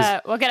 We'll get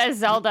a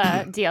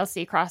Zelda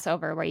DLC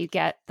crossover where you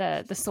get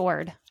the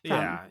sword.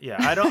 Yeah.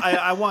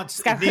 I want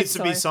it needs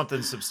to be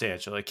something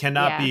substantial. It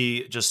cannot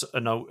be just a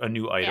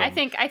new item. Yeah,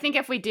 I think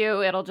if we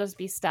do, it'll just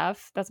be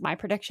stuff. That's my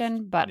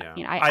prediction. But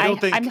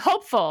I'm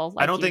hopeful.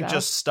 I don't think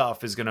just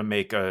stuff is going to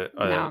make a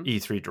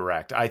E3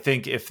 Direct. I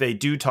think if they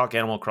do talk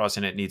Animal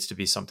Crossing, it needs to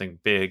be something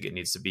big. It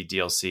needs to be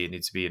DLC. It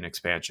needs to be an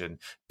expansion,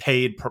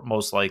 paid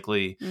most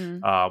likely,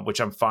 which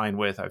I'm fine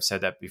with. I've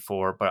said that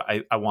before, but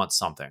I want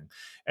something.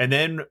 And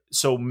then,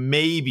 so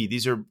maybe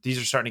these are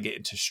starting to get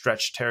into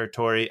stretch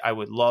territory. I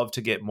would love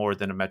to get more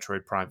than a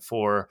Metroid Prime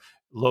 4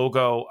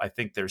 logo. I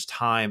think there's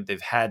time.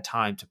 They've had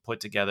time to put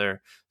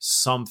together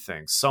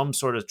something, some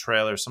sort of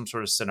trailer, some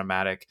sort of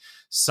cinematic,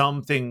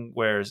 something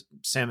where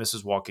Samus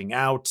is walking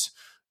out,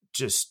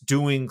 just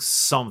doing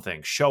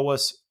something. Show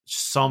us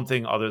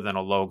something other than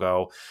a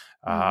logo.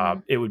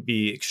 It would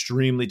be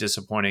extremely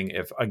disappointing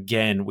if,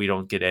 again, we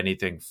don't get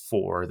anything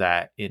for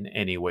that in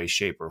any way,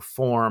 shape, or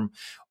form.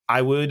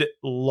 I would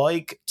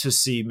like to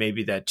see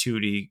maybe that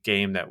 2D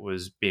game that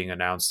was being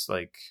announced,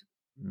 like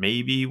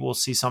maybe we'll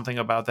see something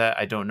about that.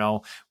 I don't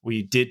know.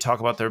 We did talk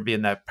about there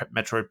being that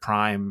Metroid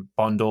Prime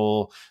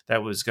bundle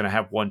that was going to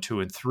have 1,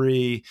 2, and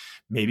 3.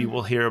 Maybe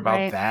we'll hear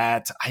about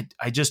that.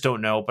 I just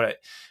don't know, but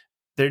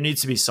there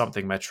needs to be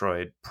something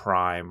Metroid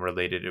Prime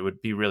related. It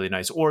would be really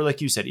nice. Or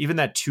like you said, even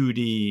that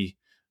 2D.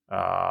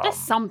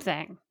 Just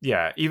something.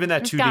 Yeah, even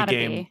that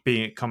 2D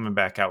game coming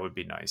back out would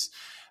be nice.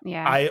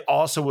 Yeah. I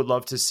also would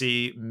love to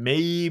see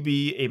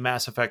maybe a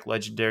Mass Effect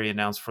Legendary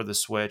announced for the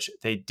Switch.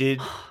 They did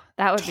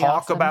that would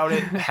talk about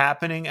it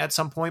happening at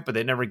some point, but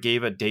they never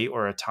gave a date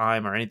or a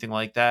time or anything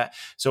like that.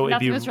 So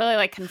nothing was really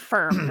like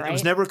confirmed, right? It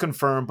was never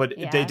confirmed, but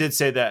they did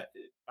say that.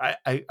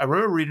 I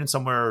remember reading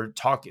somewhere,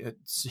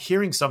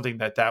 hearing something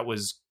that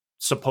was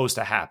supposed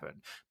to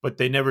happen, but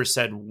they never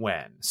said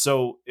when.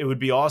 So it would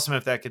be awesome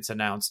if that gets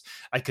announced.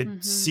 I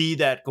could see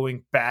that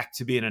going back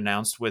to being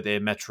announced with a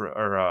Metro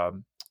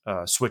or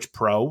Switch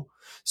Pro.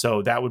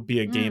 So that would be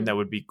a game that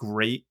would be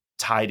great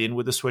tied in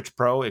with the Switch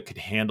Pro. It could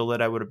handle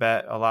it, I would have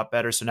bet, a lot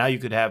better. So now you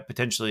could have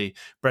potentially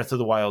Breath of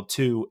the Wild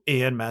 2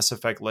 and Mass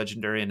Effect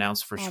Legendary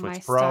announced for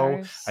Switch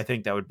Pro. I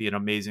think that would be an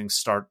amazing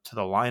start to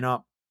the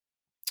lineup.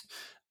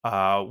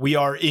 We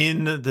are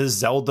in the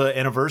Zelda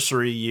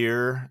anniversary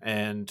year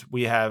and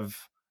we have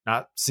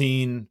not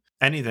seen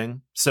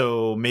anything.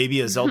 So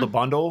maybe a Zelda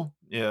bundle,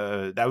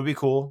 that would be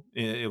cool.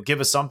 It'll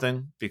give us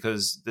something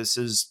because this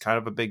is kind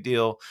of a big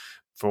deal.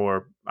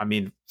 For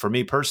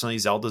me personally,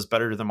 Zelda's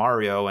better than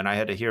Mario, and I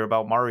had to hear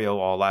about Mario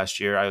all last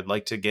year. I would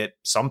like to get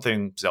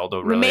something Zelda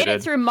related. We made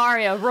it through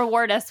Mario.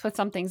 Reward us with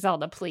something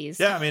Zelda, please.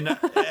 Yeah,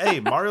 hey,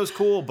 Mario's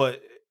cool,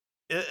 but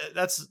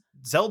that's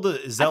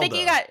Zelda is Zelda.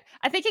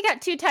 I think you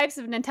got two types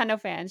of Nintendo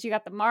fans. You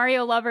got the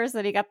Mario lovers,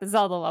 and you got the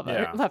Zelda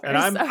lovers.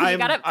 And you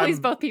gotta please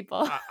both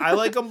people. I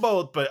like them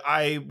both, but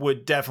I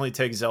would definitely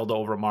take Zelda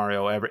over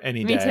Mario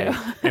any Me day.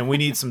 too. And we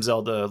need some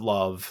Zelda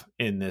love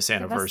in this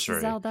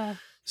anniversary. Zelda.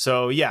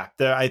 So yeah,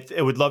 I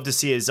would love to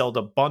see a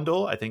Zelda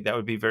bundle. I think that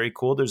would be very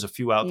cool. There's a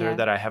few out there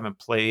that I haven't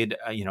played.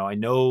 I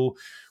know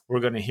we're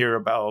going to hear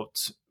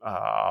about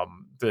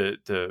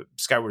the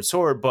Skyward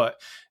Sword,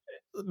 but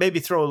maybe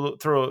throw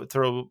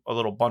a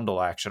little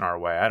bundle action our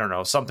way. I don't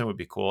know. Something would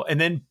be cool.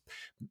 And then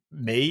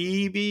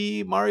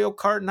maybe Mario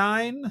Kart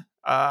 9.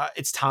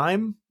 It's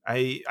time.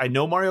 I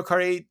know Mario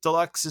Kart 8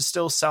 Deluxe is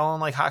still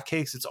selling like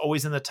hotcakes. It's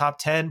always in the top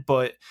 10,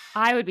 but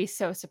I would be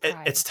so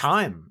surprised. It's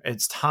time.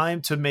 It's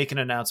time to make an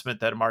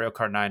announcement that Mario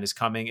Kart 9 is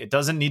coming. It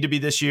doesn't need to be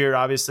this year,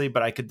 obviously,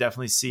 but I could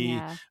definitely see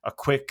a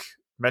quick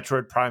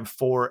Metroid Prime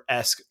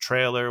 4-esque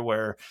trailer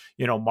where,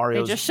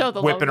 Mario's just show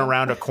the whipping logo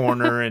around a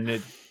corner and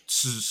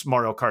it's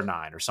Mario Kart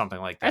 9 or something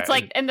like that. It's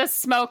like in the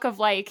smoke of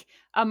like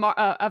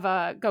of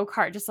a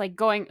go-kart, just like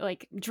going,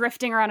 like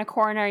drifting around a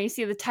corner. You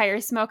see the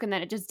tire smoke and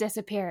then it just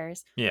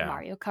disappears. Yeah.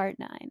 Mario Kart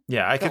 9.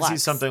 Yeah, I could see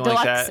something like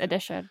Deluxe that.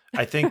 Edition.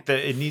 I think that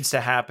it needs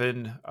to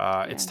happen.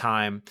 It's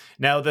time.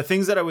 Now, the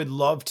things that I would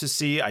love to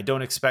see, I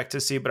don't expect to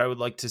see, but I would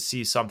like to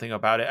see something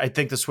about it. I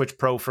think the Switch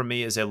Pro for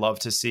me is a love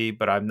to see,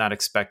 but I'm not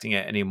expecting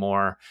it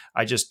anymore.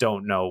 I just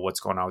don't know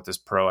what's going on with this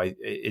Pro.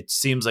 It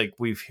seems like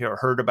we've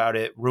heard about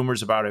it,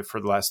 rumors about it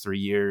for the last 3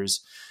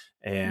 years.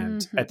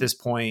 And at this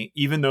point,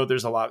 even though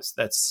there's a lot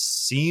that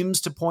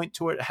seems to point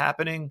to it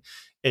happening,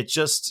 it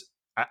just,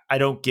 I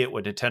don't get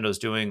what Nintendo's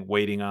doing,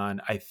 waiting on.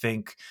 I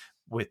think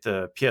with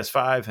the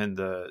PS5 and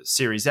the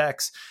Series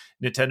X,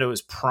 Nintendo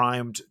is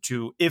primed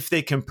to, if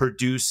they can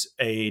produce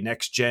a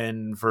next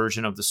gen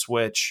version of the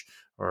Switch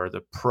or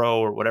the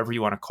Pro or whatever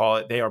you want to call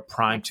it, they are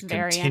primed to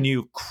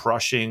continue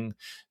crushing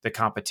the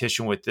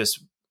competition with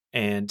this.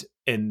 And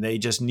they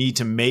just need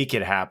to make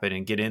it happen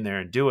and get in there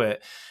and do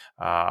it.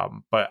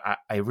 But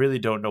I really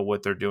don't know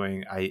what they're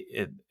doing.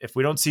 If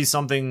we don't see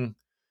something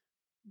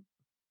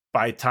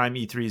by the time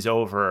E3 is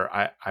over,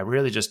 I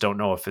really just don't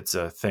know if it's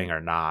a thing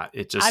or not.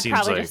 It just seems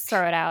like... I'd probably just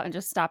throw it out and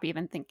just stop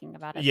even thinking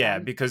about it. Yeah,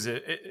 then. Because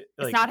it's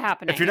not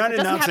happening. If you're not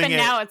announcing it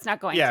now, it's not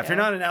going to. Yeah, if you're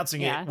not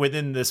announcing it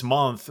within this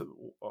month,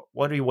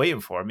 what are you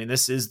waiting for? I mean,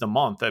 this is the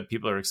month that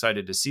people are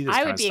excited to see this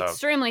kind of stuff. I would be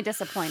extremely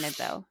disappointed,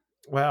 though.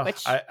 Well,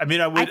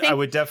 I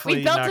would definitely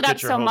we built not it up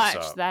get your so hopes much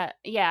up. that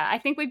I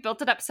think we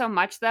built it up so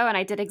much though, and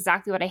I did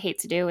exactly what I hate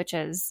to do, which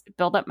is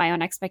build up my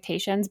own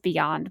expectations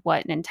beyond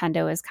what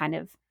Nintendo is kind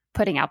of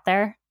putting out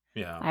there.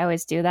 Yeah, I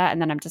always do that, and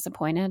then I'm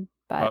disappointed.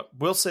 But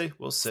we'll see.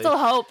 Still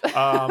hope.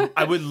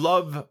 I would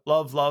love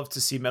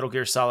to see Metal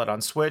Gear Solid on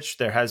Switch.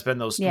 There has been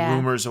those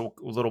rumors a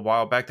little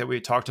while back that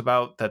we talked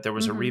about that there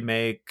was a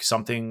remake,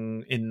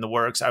 something in the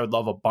works. I would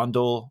love a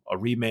bundle, a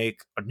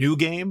remake, a new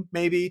game,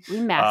 maybe.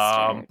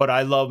 Remastered. But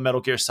I love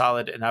Metal Gear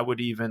Solid, and I would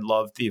even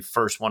love the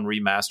first one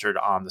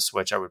remastered on the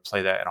Switch. I would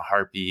play that in a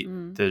heartbeat.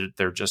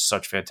 They're just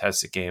such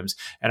fantastic games.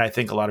 And I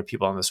think a lot of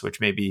people on the Switch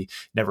maybe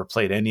never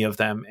played any of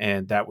them,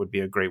 and that would be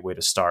a great way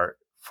to start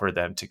for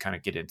them to kind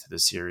of get into the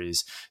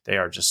series. They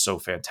are just so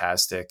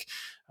fantastic.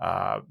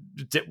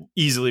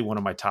 Easily one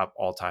of my top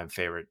all-time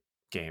favorite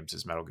games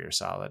is Metal Gear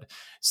Solid.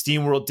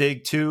 SteamWorld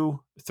Dig 2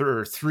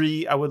 or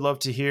 3, I would love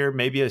to hear.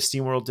 Maybe a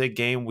SteamWorld Dig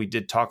game. We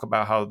did talk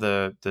about how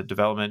the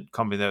development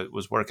company that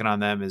was working on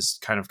them is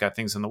kind of got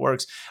things in the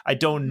works. I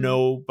don't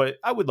know, but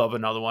I would love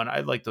another one. I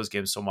like those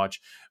games so much.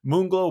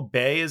 Moonglow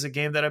Bay is a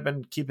game that I've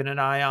been keeping an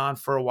eye on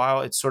for a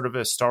while. It's sort of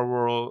a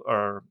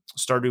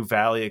Stardew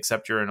Valley,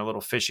 except you're in a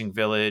little fishing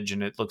village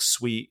and it looks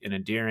sweet and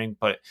endearing.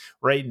 But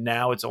right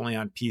now it's only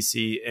on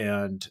PC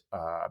and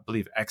I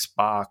believe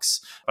Xbox.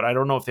 But I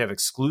don't know if they have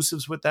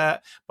exclusives with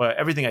that. But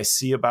everything I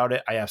see about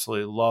it, I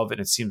absolutely love. And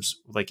it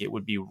seems like it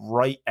would be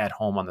right at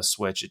home on the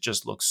Switch. It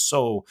just looks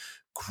so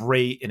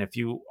great. And if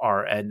you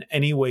are in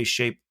any way,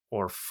 shape,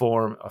 or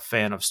form a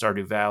fan of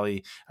Stardew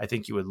Valley, I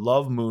think you would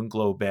love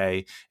Moonglow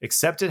Bay,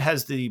 except it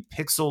has the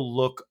pixel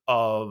look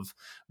of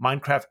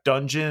Minecraft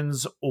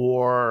Dungeons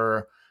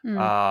or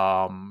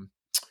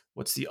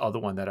what's the other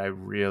one that I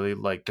really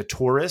like? The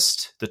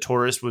Tourist. The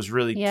Tourist was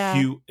really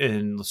cute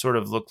and sort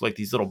of looked like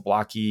these little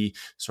blocky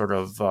sort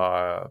of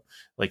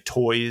like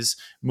toys.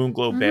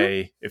 Moonglow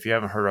Bay, if you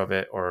haven't heard of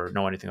it or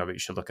know anything of it, you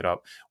should look it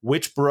up.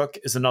 Witchbrook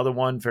is another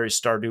one, very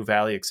Stardew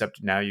Valley,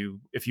 except now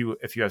if you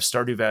have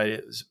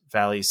Stardew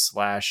Valley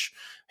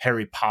 /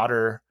 Harry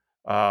Potter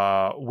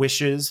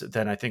wishes,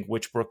 then I think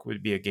Witchbrook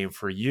would be a game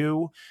for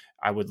you.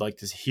 I would like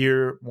to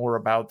hear more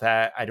about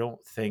that. I don't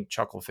think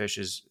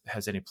Chucklefish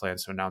has any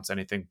plans to announce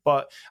anything,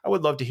 but I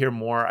would love to hear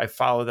more. I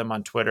follow them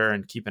on Twitter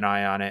and keep an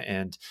eye on it,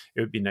 and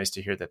it would be nice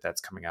to hear that that's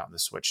coming out in the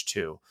Switch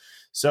too.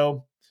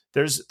 So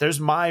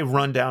there's my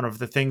rundown of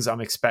the things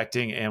I'm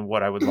expecting and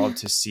what I would love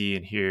to see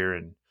and hear.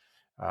 And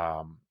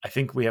I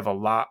think we have a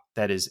lot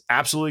that is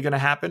absolutely going to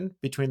happen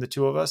between the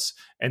two of us,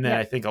 and then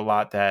I think a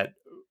lot that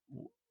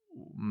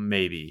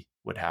maybe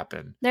would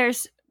happen.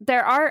 There's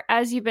there are,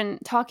 as you've been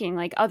talking,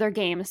 like other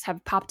games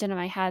have popped into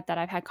my head that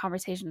I've had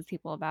conversations with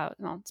people about,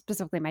 well,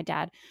 specifically my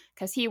dad,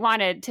 because he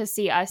wanted to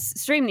see us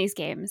stream these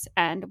games.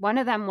 And one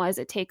of them was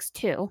It Takes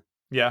Two.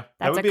 Yeah, that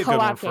That's would a be a good one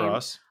co-op for game.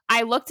 us.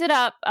 I looked it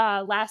up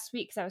last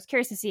week because I was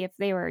curious to see if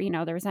they were,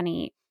 there was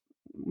any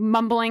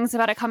mumblings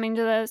about it coming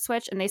to the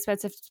Switch, and they said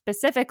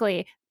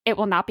specifically it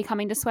will not be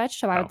coming to Switch.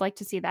 So I would like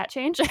to see that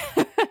change.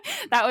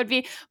 That would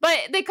be, but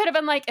they could have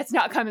been like, it's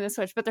not coming to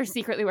Switch, but they're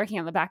secretly working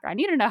on the background.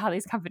 You don't know how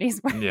these companies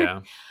work.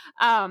 Yeah.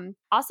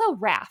 Also,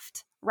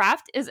 Raft.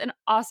 Raft is an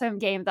awesome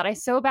game that I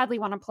so badly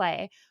want to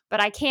play, but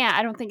I can't.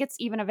 I don't think it's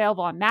even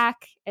available on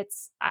Mac.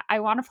 I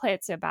want to play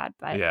it so bad,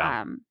 but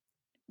Yeah.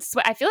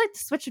 I feel like the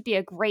Switch would be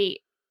a great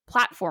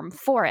platform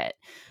for it.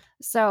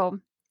 So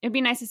it'd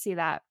be nice to see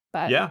that.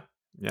 But yeah.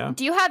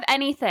 Do you have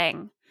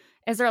anything?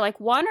 Is there like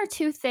one or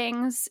two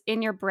things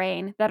in your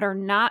brain that are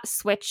not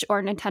Switch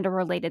or Nintendo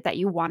related that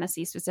you want to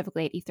see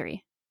specifically at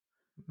E3?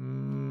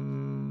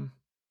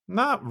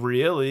 Not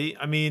really.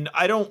 I mean,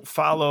 I don't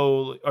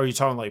follow. Are you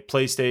talking like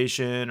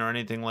PlayStation or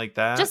anything like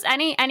that? Just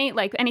any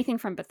like anything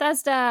from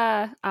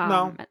Bethesda?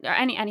 No. Or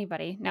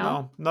anybody?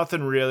 No,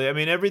 nothing really. I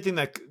mean, everything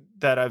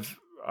that I've.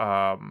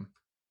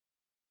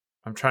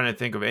 I'm trying to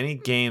think of any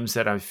games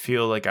that I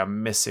feel like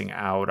I'm missing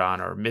out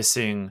on, or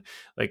missing,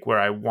 like where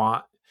I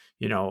want,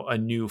 a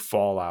new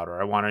Fallout,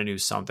 or I want a new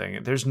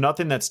something. There's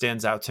nothing that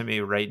stands out to me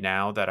right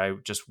now that I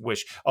just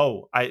wish.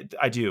 Oh, I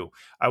do.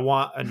 I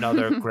want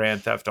another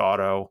Grand Theft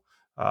Auto.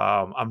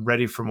 I'm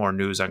ready for more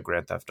news on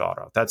Grand Theft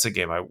Auto. That's a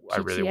game I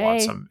really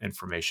want some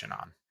information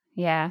on.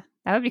 Yeah,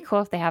 that would be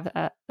cool if they have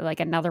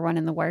another one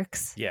in the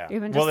works. Yeah.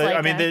 Even just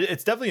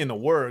it's definitely in the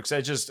works.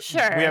 I just we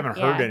haven't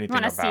heard anything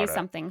about it. I want to see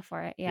something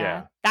for it.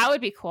 Yeah, that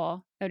would be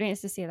cool. It would be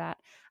nice to see that.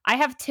 I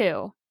have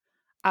two.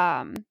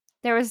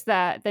 There was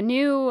the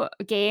new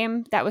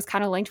game that was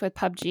kind of linked with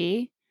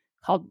PUBG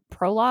called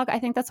Prologue. I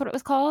think that's what it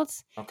was called.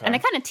 Okay. And I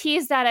kind of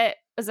teased that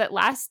was it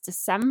last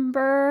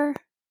December.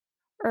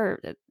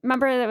 Or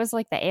remember there was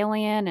like the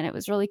alien and it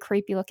was really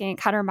creepy looking. It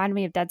kind of reminded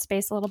me of Dead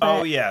Space a little bit.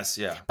 Oh, yes.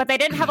 Yeah. But they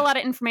didn't have a lot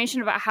of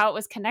information about how it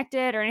was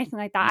connected or anything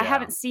like that. Yeah. I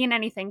haven't seen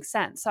anything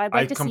since. So I'd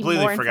like to see more information.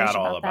 I completely forgot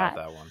all about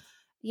that one.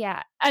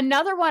 Yeah.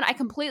 Another one I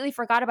completely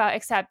forgot about,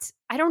 except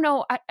I don't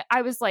know.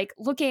 I was like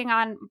looking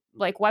on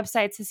like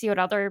websites to see what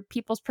other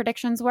people's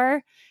predictions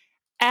were.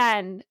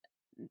 And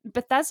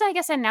Bethesda, I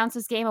guess, announced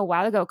this game a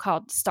while ago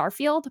called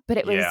Starfield, but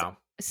it was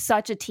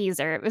such a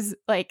teaser. It was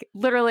like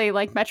literally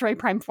like Metroid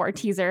Prime 4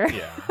 teaser.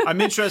 Yeah.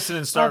 I'm interested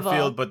in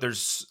Starfield, but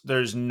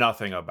there's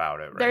nothing about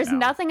it There's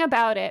nothing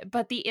about it,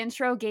 but the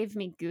intro gave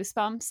me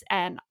goosebumps,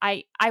 and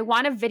I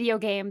want a video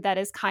game that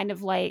is kind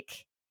of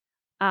like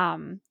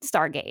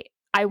Stargate.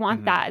 I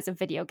want that as a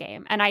video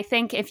game. And I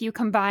think if you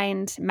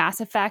combined Mass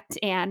Effect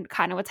and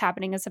kind of what's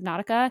happening in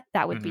Subnautica,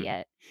 that would be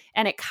it.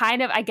 And it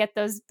kind of, I get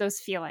those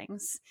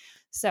feelings.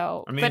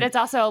 So, but it's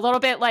also a little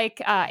bit like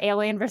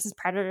Alien versus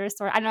Predator.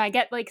 So I know I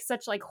get like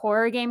such like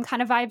horror game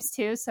kind of vibes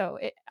too. So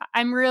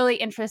I'm really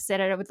interested,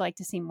 and I would like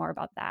to see more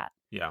about that.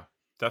 Yeah,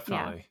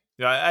 definitely.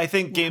 Yeah, I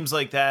think games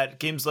like that,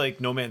 games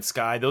like No Man's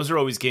Sky, those are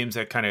always games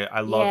that kind of, I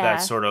love that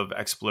sort of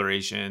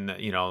exploration.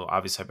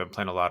 Obviously I've been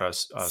playing a lot of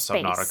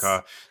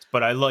Subnautica,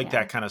 but I like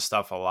that kind of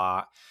stuff a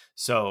lot.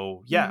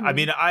 So I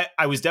mean,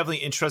 I was definitely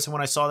interested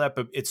when I saw that,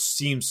 but it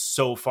seems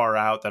so far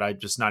out that I'm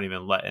just not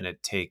even letting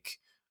it take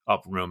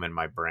up room in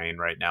my brain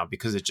right now,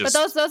 because it just,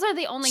 but those are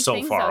the only so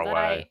things far though,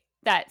 away.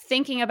 that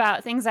thinking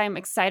about things I'm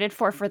excited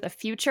for the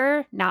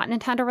future, not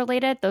Nintendo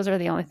related, those are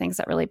the only things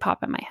that really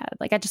pop in my head.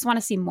 Like I just want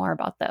to see more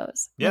about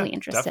those. Really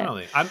interested.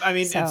 Definitely. I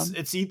mean, it's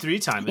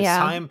E3 time. It's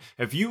time.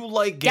 If you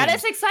like games, get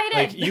us excited.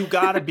 Like, you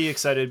got to be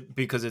excited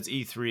because it's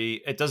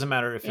E3. It doesn't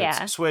matter if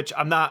it's Switch.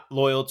 I'm not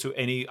loyal to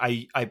any.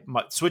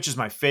 Switch is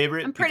my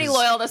favorite. I'm pretty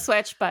loyal to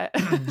Switch, but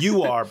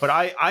you are. But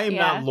I am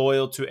not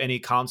loyal to any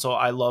console.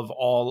 I love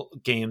all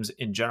games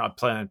in general. I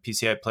play on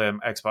PC. I play on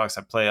Xbox.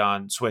 I play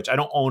on Switch. I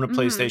don't own a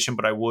PlayStation,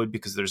 but I would,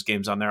 because there's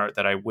games on there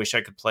that I wish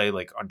I could play,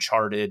 like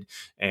Uncharted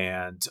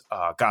and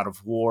God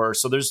of War.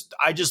 So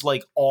I just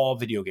like all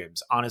video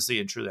games, honestly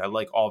and truly. I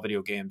like all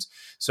video games.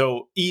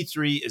 So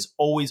E3 is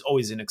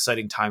always an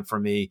exciting time for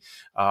me.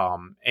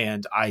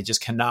 And I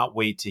just cannot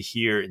wait to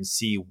hear and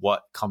see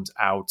what comes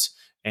out.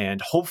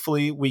 And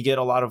hopefully we get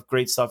a lot of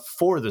great stuff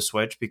for the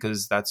Switch,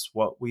 because that's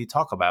what we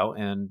talk about.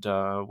 And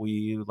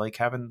we like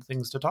having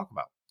things to talk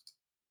about.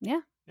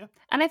 Yeah.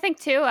 And I think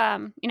too,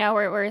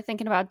 we're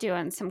thinking about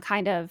doing some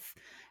kind of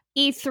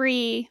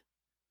E3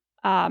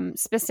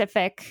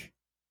 specific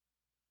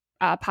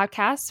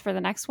podcasts for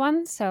the next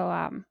one.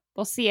 So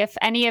we'll see if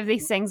any of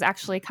these things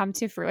actually come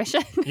to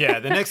fruition. The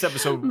next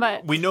episode,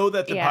 but we know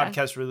that the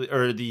podcast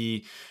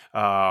the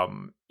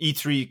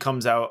E3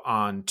 comes out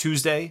on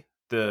Tuesday.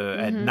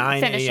 at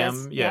 9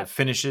 a.m. Yep.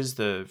 Finishes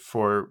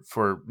for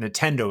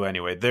Nintendo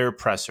anyway. Their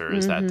presser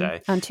is that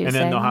day. On Tuesday. And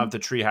then they'll have the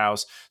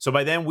Treehouse. So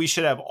by then we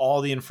should have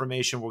all the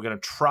information. We're going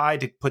to try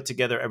to put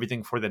together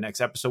everything for the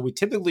next episode. We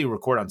typically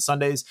record on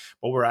Sundays,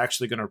 but we're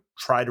actually going to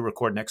try to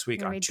record next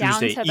week on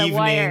Tuesday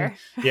evening.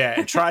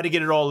 And try to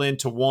get it all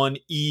into one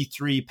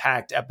E3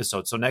 packed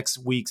episode. So next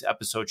week's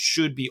episode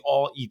should be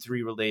all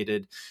E3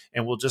 related,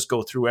 and we'll just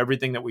go through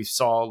everything that we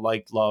saw,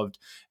 liked, loved,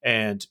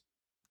 and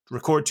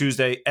record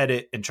Tuesday,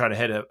 edit, and try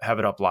to have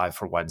it up live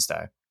for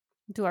Wednesday.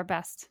 Do our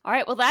best. All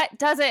right. Well, that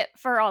does it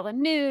for all the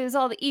news,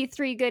 all the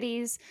E3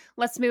 goodies.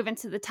 Let's move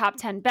into the top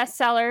 10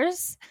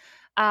 bestsellers.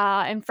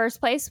 In first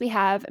place, we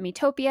have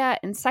Miitopia.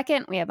 In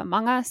second, we have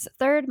Among Us.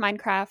 Third,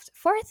 Minecraft.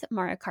 Fourth,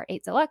 Mario Kart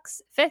 8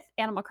 Deluxe. Fifth,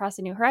 Animal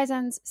Crossing New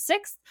Horizons.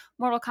 Sixth,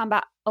 Mortal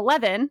Kombat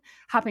 11,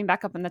 hopping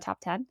back up in the top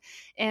 10.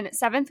 In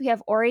seventh, we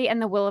have Ori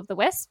and the Will of the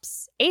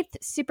Wisps. Eighth,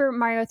 Super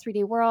Mario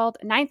 3D World.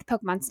 Ninth,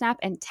 Pokemon Snap.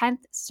 And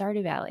 10th,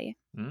 Stardew Valley.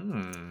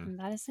 And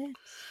that is it.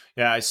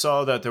 Yeah, I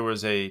saw that there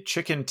was a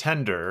chicken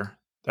tender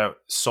that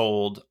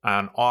sold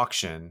on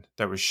auction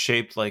that was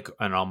shaped like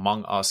an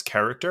Among Us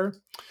character.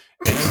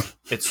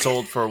 It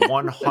sold for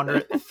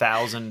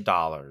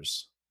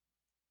 $100,000.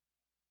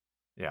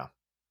 Yeah.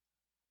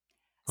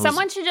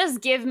 Someone should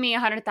just give me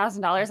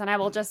 $100,000 and I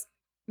will just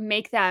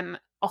make them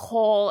a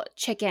whole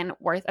chicken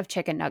worth of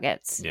chicken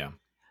nuggets. Yeah.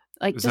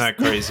 Like, isn't that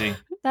crazy?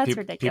 That's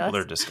ridiculous. People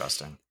are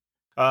disgusting.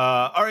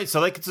 All right,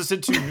 so that gets us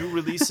into new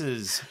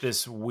releases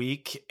this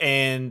week,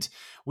 and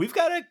we've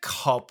got a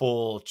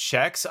couple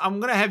checks. I'm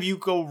going to have you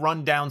go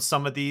run down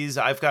some of these.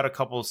 I've got a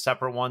couple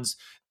separate ones.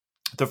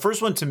 The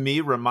first one to me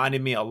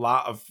reminded me a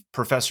lot of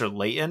Professor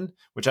Layton,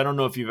 which I don't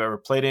know if you've ever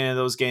played any of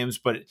those games,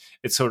 but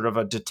it's sort of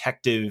a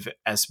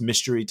detective-esque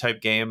mystery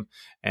type game.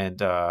 And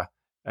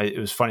it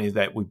was funny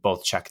that we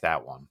both checked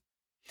that one.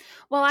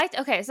 Well,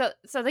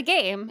 so the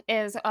game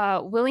is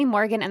Willie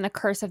Morgan and the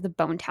Curse of the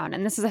Bone Town.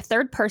 And this is a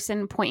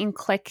third-person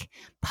point-and-click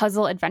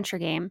puzzle adventure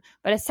game,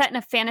 but it's set in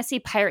a fantasy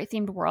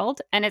pirate-themed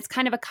world. And it's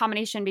kind of a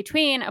combination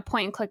between a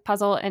point-and-click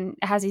puzzle and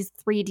it has these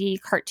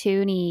 3D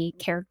cartoony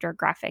character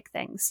graphic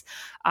things.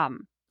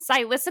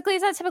 Stylistically,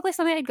 is that typically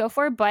something I'd go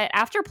for? But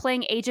after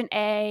playing Agent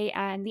A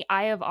and The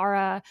Eye of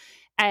Ara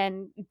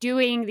and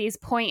doing these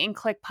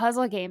point-and-click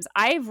puzzle games,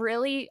 I've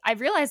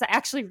realized I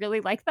actually really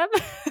like them.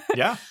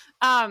 Yeah.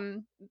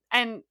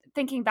 And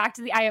thinking back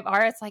to The Eye of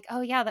Ara, it's like,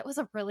 oh yeah, that was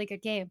a really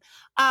good game.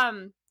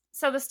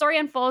 So the story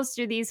unfolds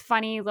through these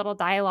funny little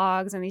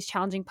dialogues and these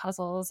challenging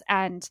puzzles.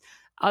 And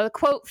a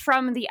quote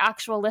from the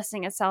actual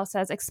listing itself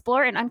says,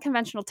 explore an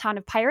unconventional town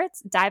of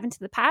pirates, dive into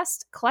the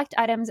past, collect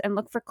items, and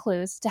look for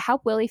clues to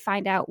help Willie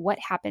find out what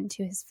happened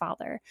to his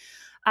father.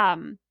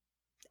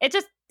 It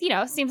just,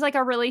 seems like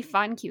a really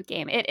fun, cute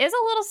game. It is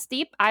a little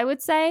steep, I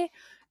would say.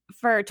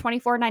 For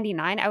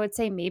 $24.99, I would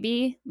say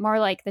maybe more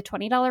like the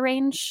 $20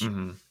 range.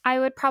 Mm-hmm. I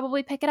would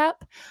probably pick it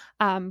up.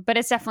 But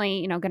it's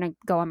definitely, going to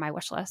go on my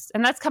wish list.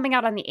 And that's coming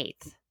out on the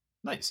 8th.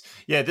 Nice.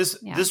 Yeah,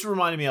 this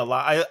reminded me a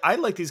lot. I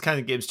like these kinds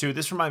of games too.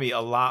 This reminded me a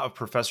lot of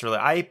Professor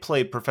Layton. I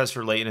played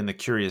Professor Layton in the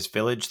Curious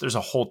Village. There's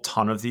a whole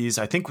ton of these.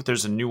 I think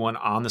there's a new one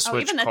on the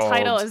Switch. Even the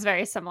title is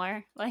very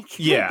similar.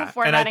 The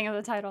formatting of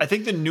the title. I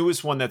think the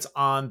newest one that's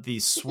on the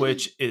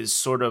Switch is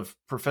sort of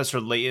Professor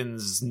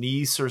Layton's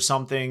niece or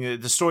something.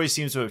 The story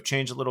seems to have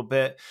changed a little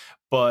bit,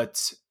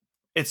 but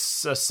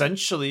it's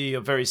essentially a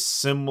very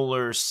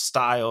similar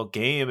style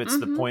game. It's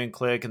the point and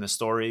click and the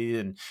story,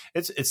 and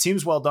it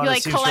seems well done. You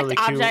it seems collect really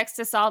objects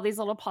cute. to solve these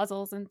little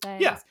puzzles and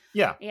things.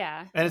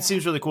 Yeah. And it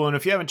seems really cool. And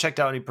if you haven't checked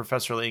out any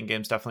Professor Layton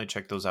games, definitely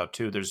check those out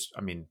too. There's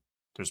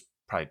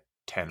probably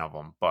 10 of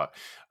them, but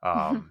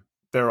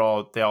they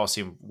all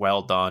seem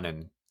well done,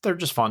 and they're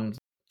just fun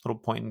little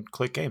point and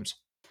click games.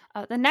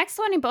 The next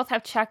one you both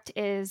have checked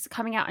is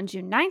coming out on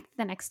June 9th,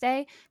 the next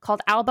day, called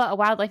Alba, A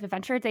Wildlife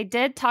Adventure. They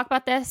did talk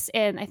about this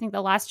in, I think,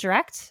 the last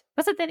Direct.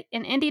 Was it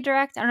an indie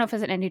Direct? I don't know if it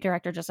was an indie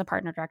Direct or just a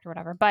partner Direct or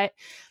whatever, but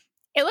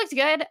it looked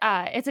good.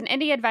 It's an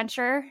indie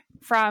adventure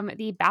from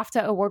the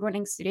BAFTA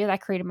award-winning studio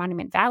that created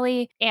Monument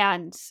Valley.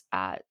 And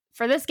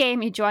for this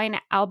game, you join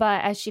Alba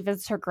as she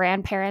visits her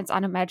grandparents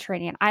on a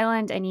Mediterranean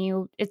island,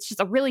 and it's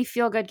just a really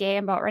feel-good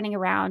game about running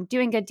around,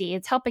 doing good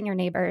deeds, helping your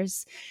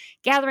neighbors,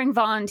 gathering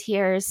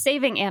volunteers,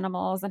 saving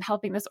animals, and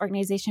helping this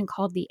organization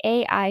called the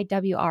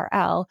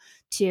AIWRL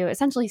to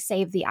essentially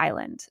save the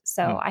island.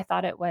 So I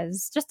thought it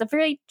was just a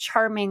very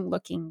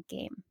charming-looking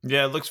game.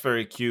 Yeah, it looks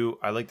very cute.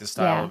 I like the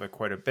style of it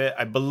quite a bit.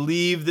 I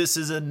believe this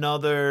is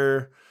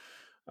another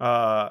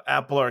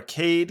Apple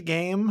Arcade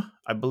game.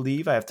 I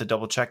believe I have to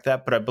double check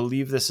that, but I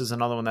believe this is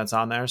another one that's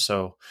on there.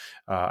 So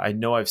I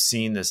know I've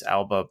seen this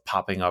Alba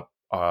popping up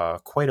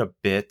quite a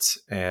bit,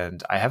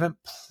 and I haven't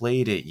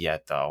played it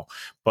yet though,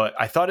 but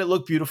I thought it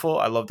looked beautiful.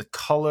 I love the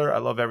color. I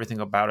love everything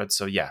about it.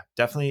 So yeah,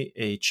 definitely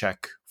a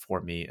check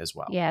for me as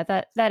well. Yeah,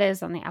 that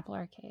is on the Apple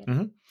Arcade.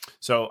 Mm-hmm.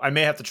 So I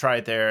may have to try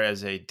it there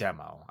as a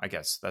demo. I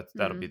guess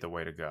that'll be the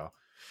way to go.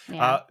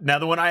 Yeah. Now,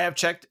 the one I have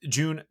checked,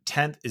 June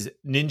 10th, is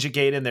Ninja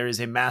Gaiden. There is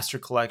a Master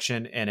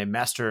Collection and a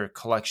Master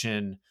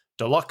Collection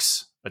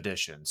Deluxe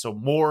edition. So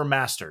more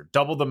master,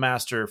 double the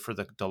master for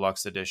the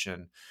deluxe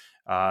edition.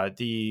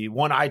 The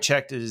one I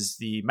checked is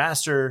the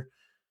master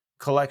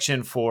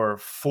collection for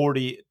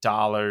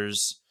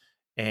 $40.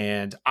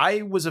 And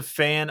I was a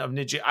fan of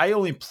Ninja. I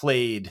only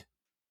played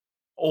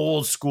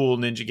old school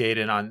Ninja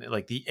Gaiden on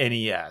like the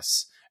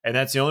NES. And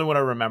that's the only one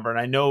I remember. And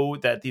I know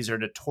that these are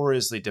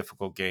notoriously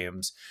difficult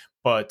games.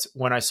 But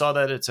when I saw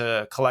that it's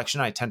a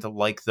collection, I tend to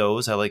like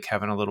those. I like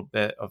having a little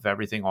bit of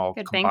everything all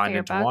Good combined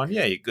into buck. one.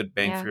 Yeah, good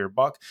bang for your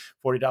buck.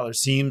 $40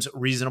 seems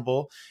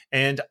reasonable.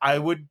 And I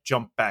would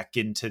jump back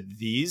into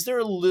these. They're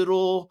a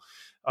little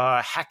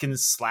hack and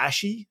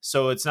slashy.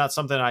 So it's not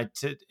something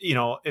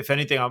if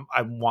anything,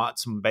 I want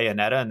some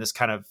Bayonetta. And this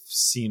kind of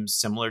seems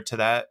similar to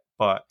that.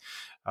 But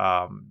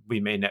we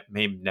may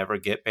never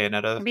get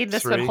Bayonetta. Maybe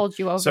this 3. would hold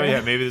you over. So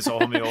yeah, maybe this will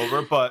hold me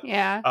over. But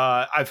yeah,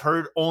 I've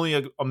heard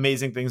only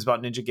amazing things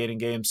about Ninja Gaiden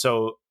games.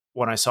 So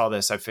when I saw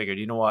this, I figured,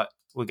 you know what,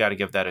 we got to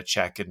give that a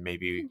check, and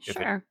maybe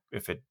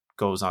if it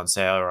goes on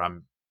sale or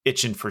I'm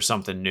itching for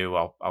something new,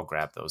 I'll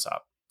grab those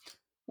up.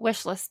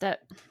 Wish list it.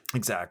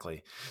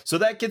 Exactly. So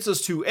that gets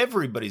us to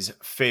everybody's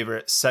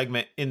favorite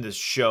segment in this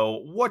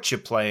show. What you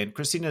playing?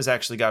 Christina's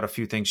actually got a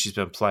few things she's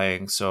been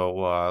playing,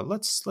 so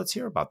let's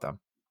hear about them.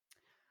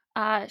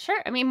 Sure.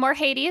 I mean, more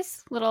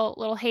Hades,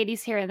 little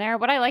Hades here and there.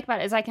 What I like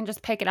about it is I can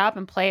just pick it up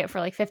and play it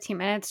for like 15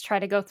 minutes, try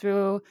to go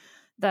through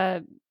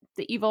the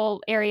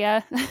evil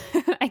area,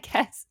 I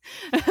guess,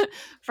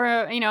 for,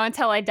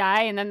 until I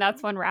die. And then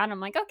that's one round. I'm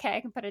like, okay,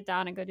 I can put it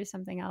down and go do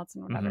something else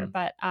and whatever. Mm-hmm.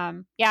 But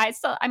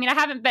I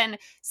haven't been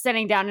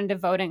sitting down and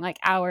devoting like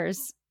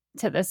hours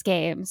to this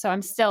game. So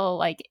I'm still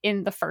like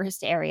in the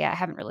first area. I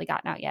haven't really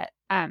gotten out yet.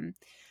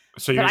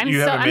 So you haven't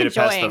made it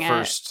past the it.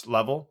 First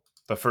level?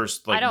 The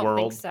first world? I don't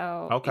think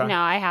so. Okay. No,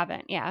 I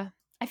haven't. Yeah.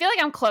 I feel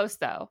like I'm close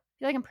though. I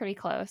feel like I'm pretty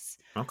close.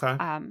 Okay.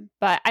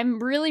 But I'm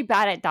really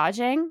bad at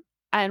dodging.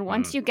 And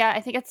once you get,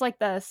 I think it's like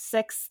the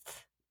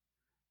sixth,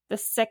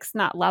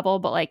 not level,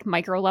 but like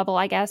micro level,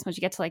 I guess, once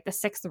you get to like the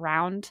 6th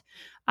round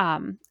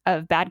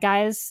of bad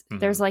guys,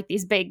 there's like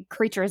these big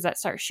creatures that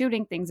start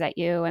shooting things at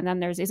you. And then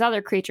there's these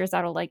other creatures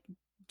that'll like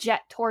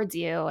jet towards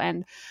you.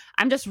 And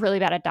I'm just really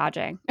bad at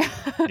dodging.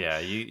 Yeah,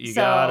 you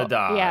gotta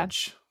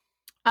dodge.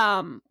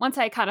 Yeah. Once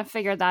I kind of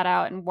figure that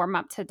out and warm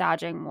up to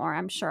dodging more,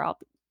 I'm sure I'll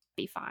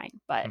be fine.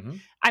 But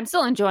I'm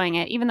still enjoying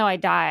it. Even though I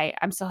die,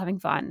 I'm still having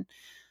fun.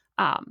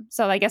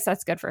 So I guess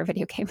that's good for a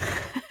video game.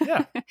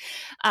 Yeah.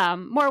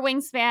 More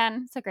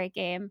Wingspan. It's a great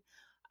game.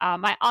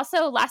 I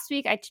also, last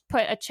week, I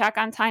put a check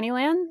on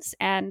Tinylands,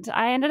 and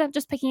I ended up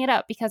just picking it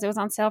up because it was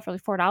on sale for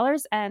like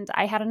 $4, and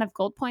I had enough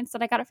gold points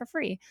that I got it for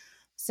free.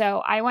 So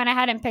I went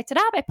ahead and picked it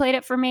up. I played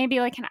it for maybe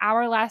like an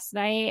hour last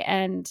night,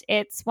 and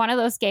it's one of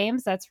those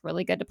games that's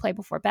really good to play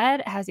before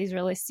bed. It has these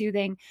really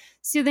soothing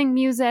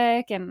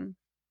music, and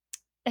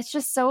it's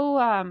just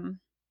so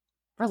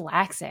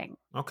relaxing.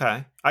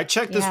 Okay. I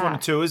checked this one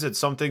too. Is it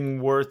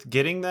something worth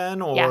getting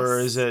then, or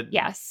is it?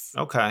 Yes.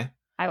 Okay.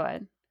 I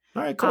would.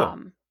 All right,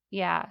 cool.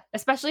 Yeah,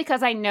 especially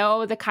because I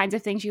know the kinds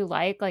of things you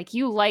like. Like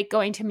you like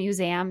going to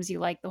museums. You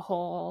like the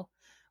whole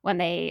when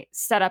they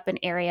set up an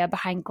area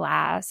behind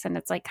glass and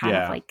it's like kind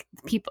of like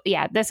people.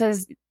 Yeah, this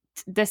is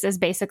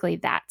basically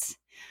that.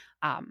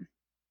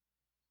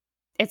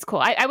 It's cool.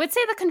 I would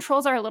say the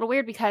controls are a little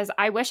weird because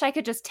I wish I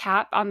could just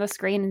tap on the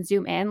screen and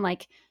zoom in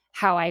like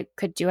how I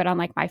could do it on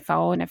like my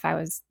phone if I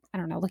was, I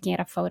don't know, looking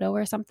at a photo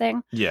or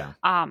something. Yeah.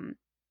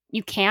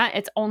 You can't.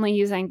 It's only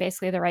using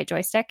basically the right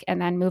joystick and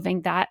then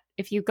moving that.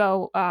 If you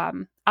go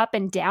up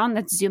and down,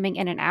 that's zooming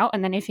in and out.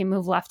 And then if you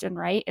move left and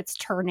right, it's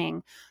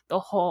turning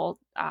the whole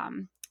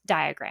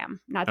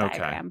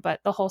but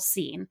the whole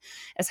scene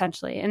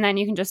essentially. And then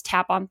you can just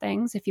tap on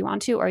things if you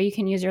want to, or you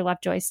can use your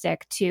left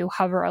joystick to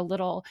hover a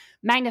little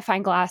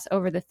magnifying glass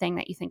over the thing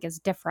that you think is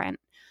different.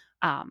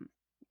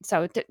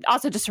 So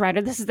also just a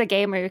reminder, this is the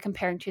game where you're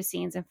comparing two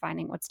scenes and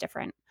finding what's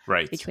different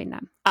between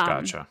them.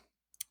 Gotcha.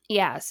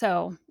 Yeah,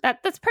 so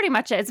that's pretty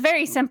much it. It's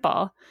very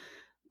simple,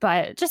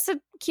 but just a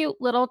cute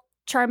little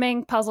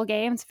charming puzzle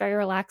game. It's very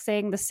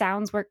relaxing. The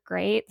sounds work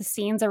great. The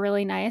scenes are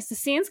really nice. The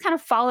scenes kind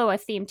of follow a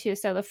theme too.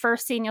 So the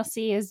first scene you'll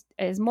see is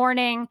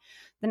morning.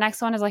 The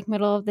next one is like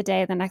middle of the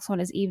day. The next one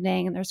is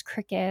evening, and there's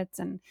crickets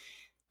and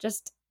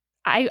just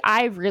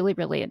I really,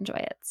 really enjoy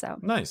it. So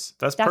nice.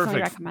 That's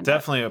definitely perfect.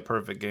 Definitely a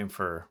perfect game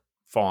for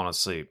falling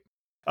asleep.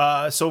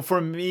 So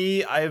for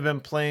me, I have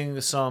been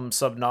playing some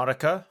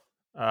Subnautica.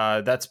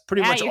 That's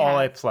pretty much all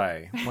I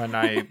play when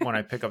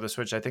I pick up the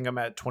Switch. I think I'm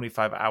at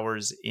 25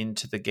 hours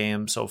into the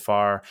game so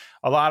far.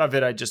 A lot of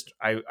it,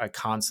 I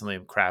constantly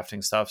am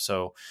crafting stuff.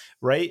 So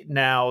right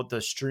now,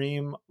 the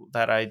stream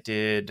that I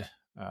did,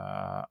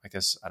 I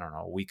guess, I don't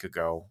know, a week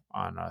ago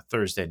on a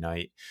Thursday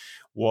night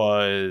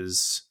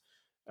was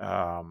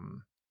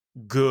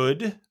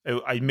good.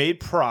 I made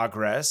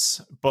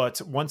progress,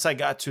 but once I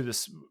got to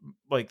this,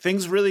 like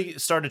things really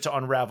started to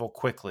unravel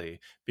quickly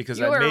because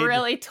you were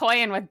really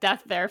toying with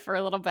death there for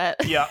a little bit.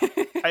 Yeah,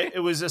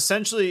 it was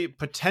essentially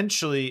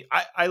potentially.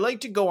 I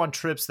like to go on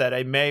trips that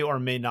I may or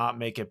may not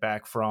make it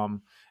back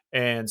from,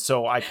 and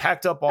so I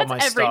packed up all my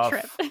stuff.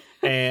 Trip.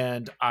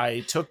 And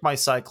I took my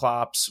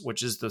Cyclops,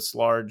 which is this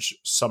large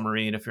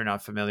submarine, if you're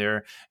not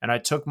familiar, and I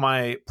took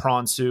my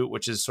prawn suit,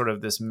 which is sort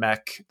of this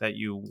mech that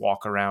you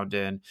walk around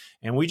in,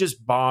 and we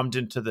just bombed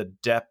into the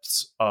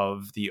depths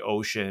of the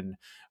ocean.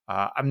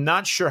 I'm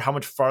not sure how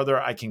much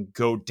farther I can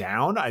go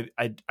down.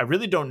 I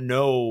really don't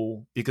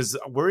know, because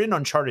we're in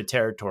uncharted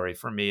territory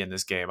for me in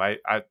this game.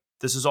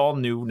 This is all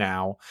new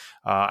now.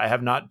 I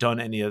have not done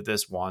any of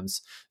this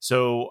once,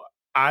 so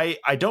I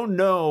don't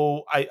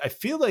know. I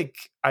feel like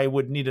I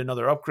would need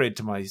another upgrade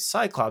to my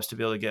Cyclops to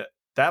be able to get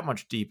that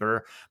much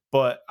deeper.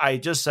 But I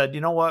just said,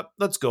 you know what?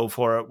 Let's go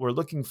for it. We're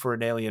looking for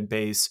an alien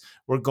base.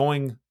 We're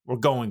going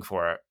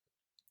for it.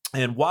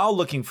 And while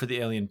looking for the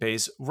alien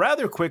base,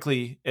 rather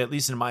quickly, at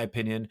least in my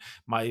opinion,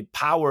 my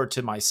power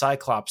to my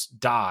Cyclops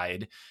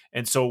died.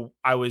 And so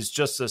I was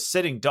just a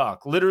sitting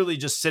duck, literally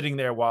just sitting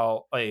there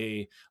while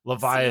a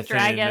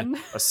Leviathan,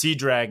 a sea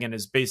dragon,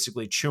 is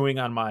basically chewing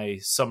on my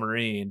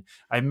submarine.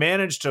 I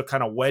managed to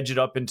kind of wedge it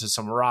up into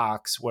some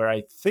rocks where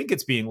I think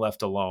it's being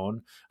left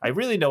alone. I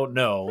really don't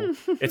know.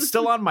 It's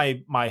still on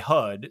my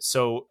HUD.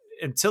 So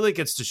until it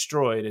gets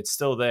destroyed, it's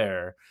still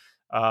there.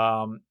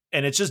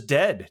 And it's just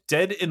dead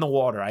in the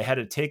water. I had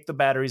to take the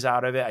batteries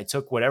out of it. I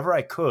took whatever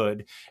I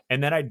could,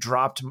 and then I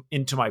dropped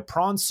into my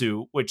prawn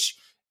suit, which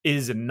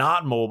is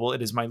not mobile.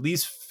 It is my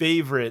least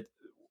favorite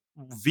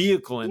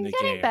vehicle in the game.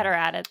 You're getting better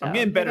at it, though. I'm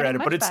getting better at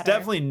it, but it's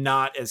definitely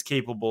not as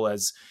capable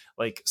as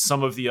like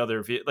some of the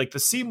other, like the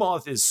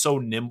Seamoth is so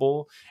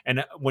nimble.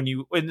 And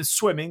in the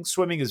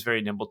swimming is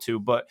very nimble too,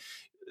 but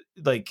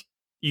like,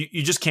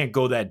 you just can't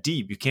go that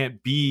deep. You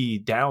can't be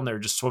down there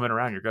just swimming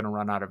around. You're going to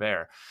run out of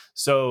air.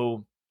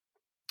 So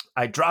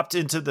I dropped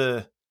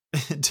into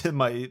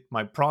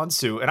my prawn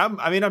suit, and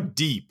I'm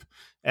deep,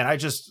 and I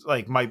just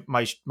like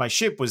my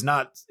ship was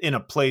not in a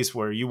place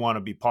where you want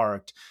to be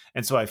parked,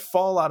 and so I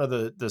fall out of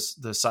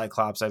the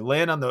Cyclops. I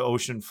land on the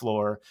ocean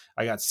floor.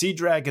 I got sea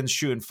dragons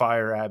shooting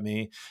fire at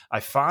me. I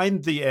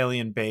find the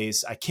alien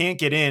base. I can't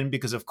get in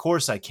because of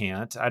course I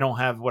can't. I don't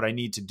have what I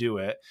need to do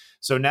it.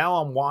 So now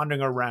I'm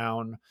wandering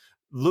around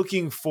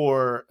looking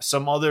for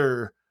some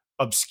other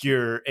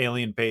obscure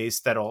alien base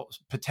that'll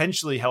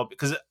potentially help,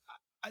 because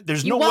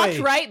there's no way. You walked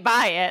right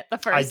by it the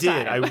first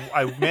time. I did.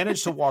 I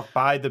managed to walk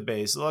by the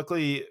base.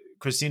 Luckily,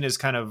 Christina's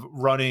kind of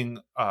running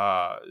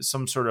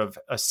some sort of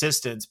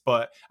assistance,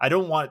 but I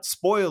don't want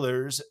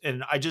spoilers.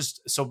 And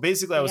so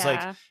basically I was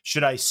like,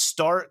 should I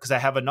start? Because I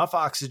have enough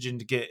oxygen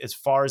to get as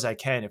far as I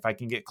can. If I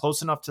can get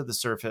close enough to the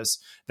surface,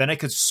 then I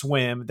could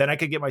swim, then I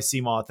could get my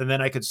Seamoth, and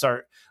then I could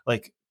start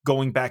like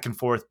going back and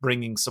forth,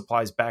 bringing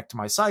supplies back to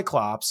my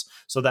Cyclops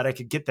so that I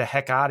could get the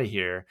heck out of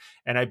here.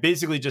 And I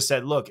basically just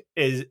said, look,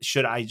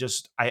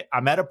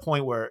 I'm at a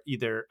point where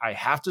either I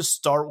have to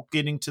start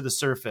getting to the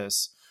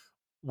surface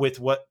with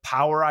what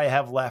power I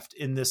have left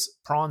in this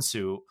prawn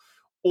suit,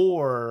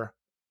 or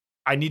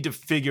I need to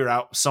figure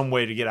out some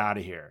way to get out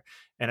of here.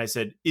 And I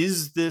said,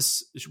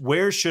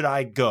 where should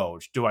I go?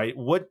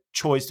 What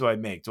choice do I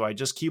make? Do I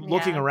just keep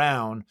looking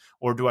around,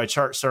 or do I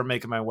start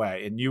making my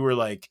way? And you were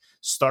like,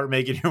 start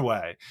making your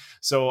way.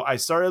 So I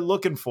started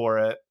looking for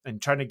it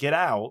and trying to get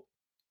out.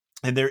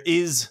 And there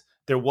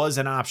was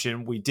an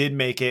option. We did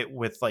make it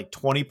with like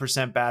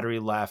 20% battery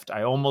left.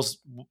 I almost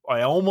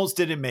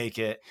didn't make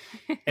it.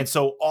 And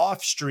so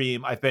off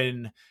stream, I've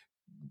been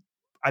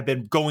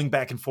going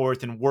back and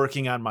forth and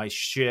working on my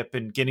ship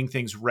and getting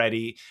things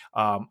ready.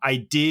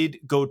 I did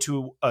go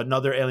to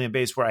another alien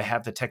base where I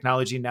have the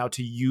technology now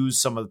to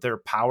use some of their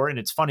power. And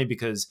it's funny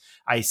because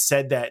I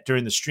said that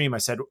during the stream. I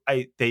said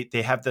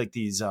they have like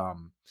these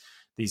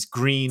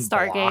green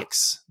Stargate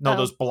blocks. No,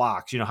 those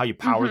blocks. You know how you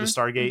power the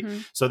Stargate? Mm-hmm.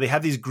 So they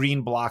have these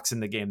green blocks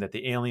in the game that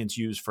the aliens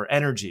use for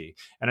energy.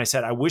 And I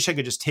said, I wish I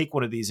could just take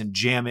one of these and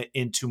jam it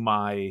into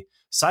my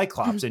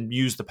Cyclops and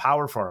use the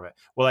power from it.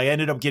 Well, I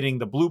ended up getting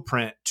the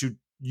blueprint to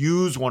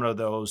use one of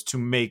those to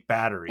make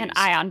batteries. An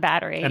ion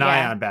battery.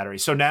 Ion battery.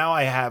 So now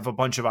I have a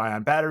bunch of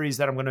ion batteries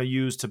that I'm going to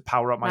use to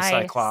power up my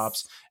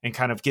Cyclops and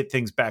kind of get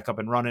things back up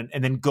and running,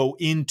 and then go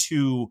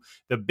into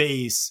the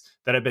base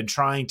that I've been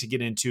trying to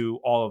get into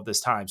all of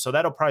this time. So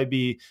that'll probably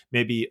be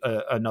maybe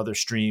another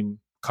stream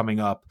coming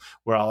up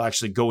where I'll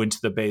actually go into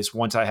the base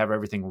once I have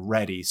everything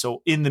ready.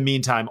 So in the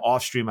meantime,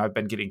 off stream, I've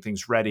been getting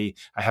things ready.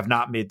 I have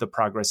not made the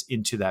progress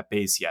into that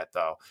base yet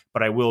though,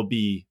 but I will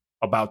be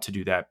about to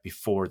do that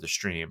before the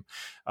stream.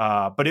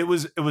 But it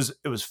was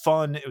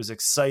fun. It was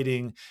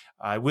exciting.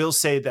 I will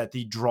say that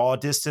the draw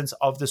distance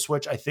of the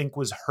Switch, I think,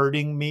 was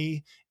hurting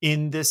me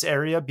in this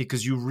area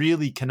because you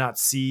really cannot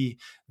see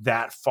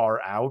that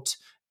far out.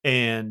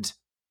 And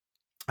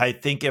I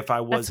think if I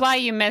was... That's why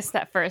you missed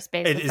that first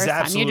base. It is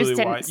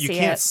absolutely why. You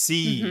can't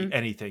see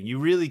anything. You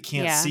really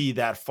can't see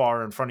that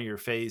far in front of your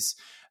face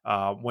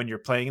when you're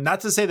playing.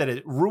 Not to say that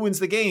it ruins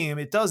the game.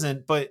 It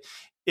doesn't. But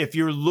if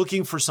you're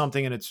looking for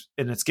something and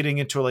it's getting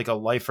into like a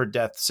life or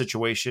death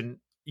situation,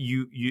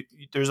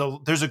 there's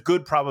a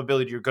good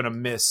probability you're going to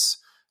miss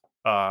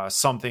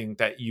something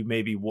that you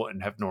maybe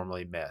wouldn't have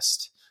normally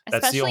missed.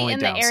 That's especially the only in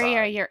downside. The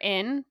area you're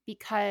in,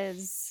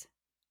 because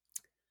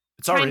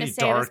it's already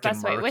dark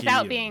and murky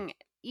without being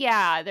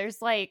Yeah,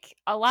 there's like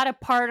a lot of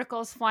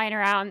particles flying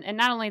around. And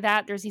not only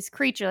that, there's these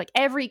creatures, like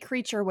every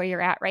creature where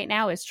you're at right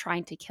now is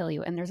trying to kill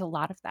you. And there's a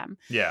lot of them.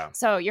 Yeah.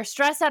 So you're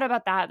stressed out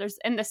about that.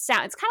 And the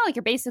sound, it's kind of like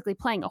you're basically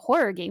playing a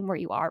horror game where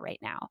you are right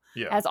now.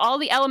 Yeah. It has all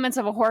the elements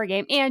of a horror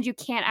game and you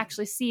can't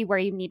actually see where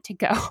you need to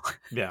go.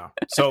 Yeah.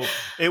 So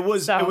it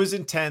was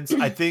intense.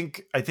 I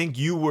think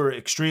you were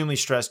extremely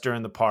stressed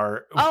during the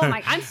part. Oh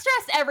my, I'm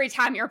stressed every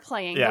time you're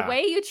playing. Yeah. The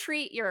way you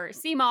treat your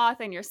Seamoth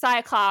and your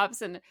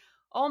Cyclops and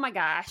oh my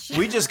gosh.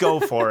 We just go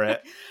for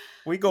it.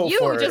 We go you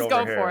for it. You just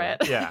go here. for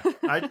it. Yeah.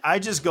 I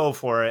just go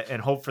for it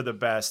and hope for the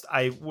best.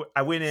 I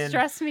went in.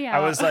 Stress me out. I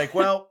was like,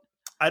 well,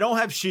 I don't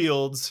have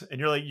shields. And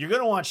you're like, you're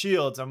going to want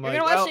shields. I'm you're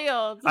like, gonna want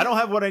shields. I don't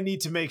have what I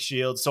need to make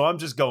shields. So I'm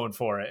just going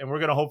for it. And we're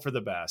going to hope for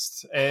the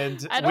best. And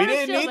we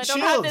didn't need shields. I don't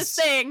have this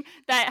thing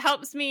that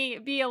helps me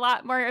be a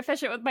lot more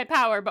efficient with my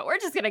power, but we're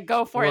just going to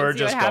go for it and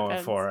see what happens. We're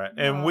just going for it.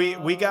 And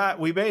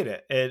we made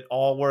it. It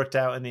all worked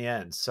out in the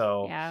end.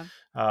 So yeah.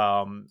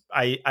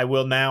 I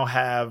will now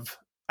have,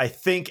 I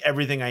think,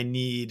 everything I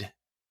need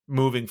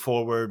moving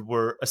forward.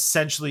 We're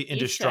essentially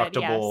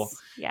indestructible.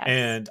 Yes.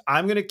 And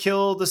I'm going to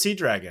kill the sea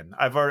dragon.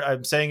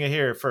 I'm saying it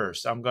here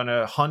first. I'm going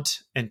to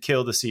hunt and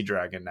kill the sea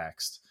dragon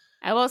next.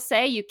 I will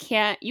say you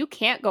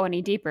can't go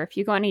any deeper. If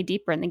you go any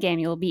deeper in the game,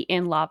 you'll be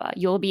in lava.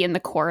 You'll be in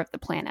the core of the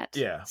planet.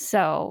 Yeah.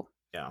 So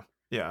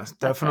yeah,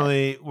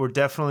 definitely. We're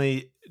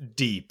definitely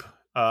deep.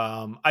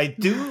 I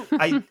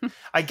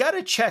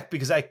gotta check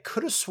because I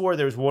could have swore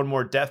there was one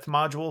more death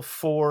module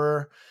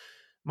for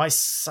my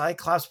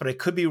Cyclops, but I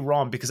could be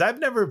wrong because I've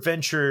never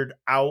ventured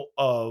out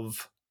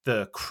of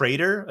the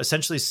crater.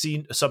 Essentially,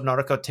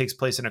 Subnautica takes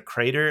place in a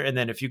crater, and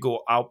then if you go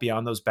out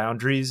beyond those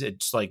boundaries,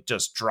 it's like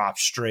just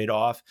drops straight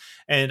off.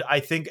 And I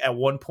think at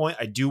one point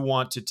I do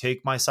want to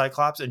take my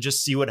Cyclops and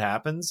just see what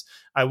happens.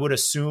 I would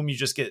assume you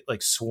just get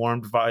like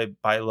swarmed by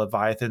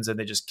Leviathans and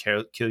they just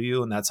kill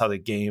you, and that's how the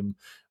game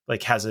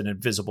like has an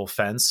invisible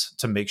fence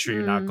to make sure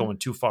you're not going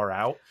too far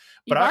out.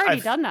 But I've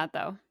already done that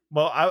though.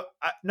 Well,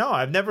 no,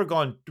 I've never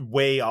gone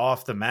way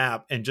off the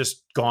map and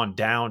just gone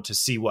down to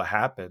see what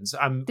happens.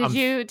 Did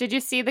you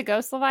see the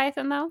Ghost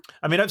Leviathan though?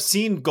 I mean, I've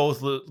seen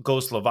Ghost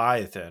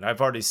Leviathan. I've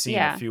already seen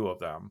a few of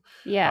them.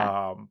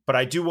 Yeah. But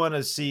I do want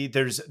to see.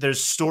 There's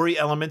story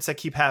elements that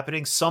keep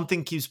happening.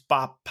 Something keeps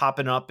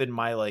popping up in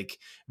my like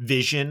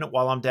vision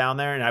while I'm down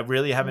there, and I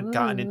really haven't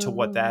gotten into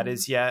what that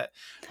is yet,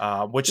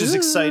 which is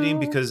exciting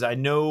because I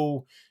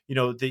know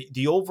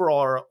the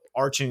overall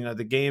arching of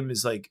the game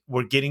is like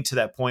we're getting to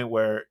that point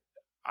where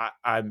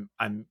I'm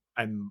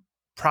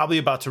probably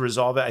about to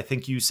resolve it. I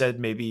think you said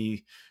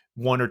maybe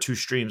 1 or 2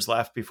 streams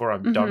left before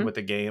I'm done with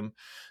the game.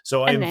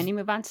 So then you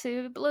move on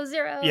to Below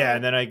Zero. Yeah,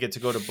 and then I get to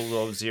go to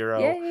Below Zero.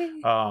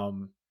 Yay.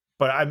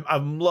 But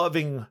I'm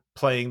loving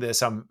playing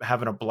this. I'm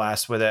having a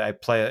blast with it. I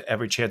play it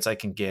every chance I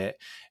can get,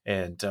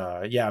 and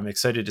I'm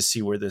excited to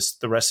see where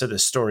the rest of the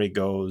story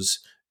goes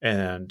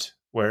and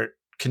where it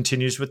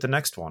continues with the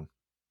next one.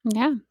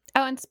 Yeah.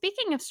 Oh, and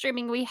speaking of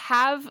streaming, we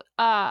have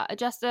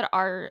adjusted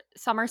our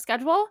summer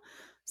schedule.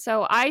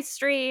 So I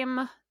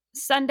stream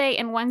Sunday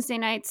and Wednesday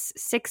nights,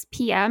 6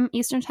 p.m.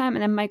 Eastern time,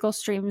 and then Michael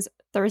streams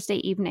Thursday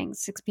evenings,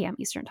 6 p.m.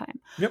 Eastern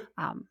time. Yep.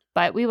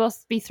 But we will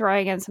be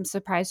throwing in some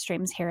surprise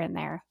streams here and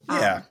there.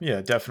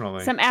 Yeah,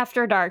 definitely. Some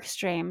after dark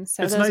streams.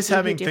 So it's nice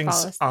having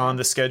things on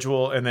the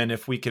schedule, and then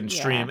if we can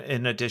stream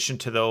in addition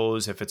to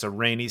those, if it's a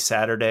rainy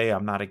Saturday,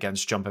 I'm not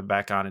against jumping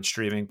back on and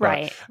streaming. But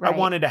right. I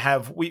wanted to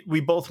have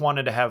we both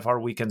wanted to have our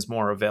weekends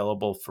more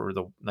available for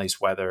the nice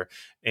weather,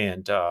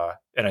 and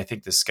I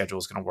think this schedule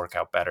is going to work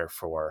out better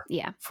for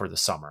the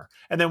summer,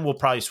 and then we'll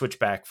probably switch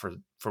back for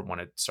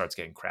when it starts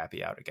getting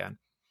crappy out again.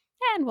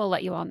 And we'll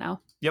let you all know.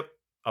 Yep.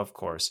 Of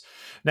course.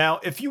 Now,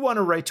 if you want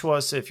to write to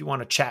us, if you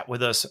want to chat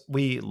with us,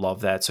 we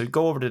love that. So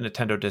go over to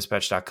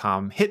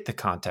NintendoDispatch.com, hit the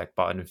contact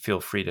button, and feel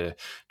free to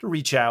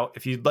reach out.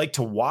 If you'd like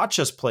to watch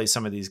us play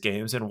some of these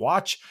games and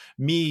watch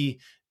me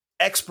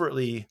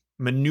expertly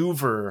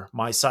maneuver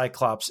my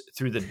Cyclops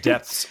through the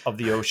depths of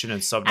the ocean in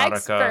Subnautica.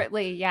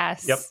 Expertly,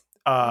 yes. Yep.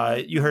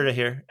 You heard it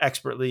here,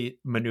 expertly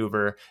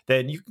maneuver.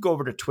 Then you can go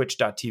over to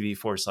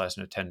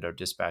twitch.tv/Nintendo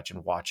Dispatch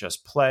and watch us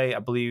play. I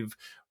believe,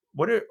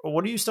 what are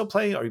you still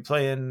playing? Are you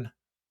playing...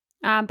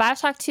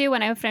 Bioshock 2,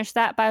 when I finish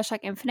that, Bioshock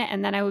Infinite,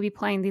 and then I will be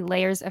playing the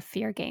Layers of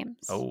Fear games.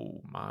 Oh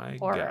my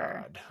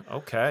God.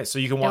 Okay, so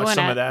you can watch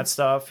some of that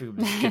stuff. You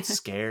get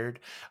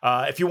scared.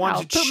 If you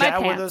want to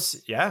chat with us,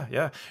 you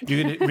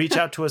can reach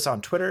out to us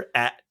on Twitter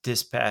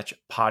 @Dispatch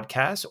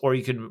Podcast, or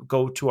you can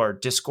go to our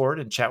Discord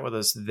and chat with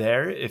us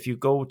there. If you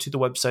go to the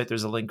website,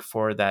 there's a link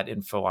for that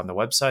info on the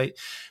website.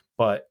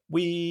 But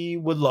we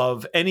would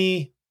love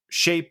any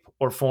shape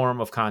or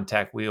form of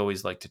contact. We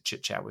always like to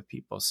chit chat with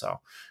people, so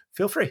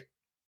feel free.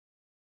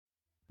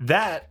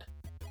 That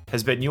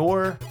has been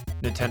your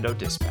Nintendo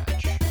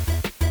Dispatch.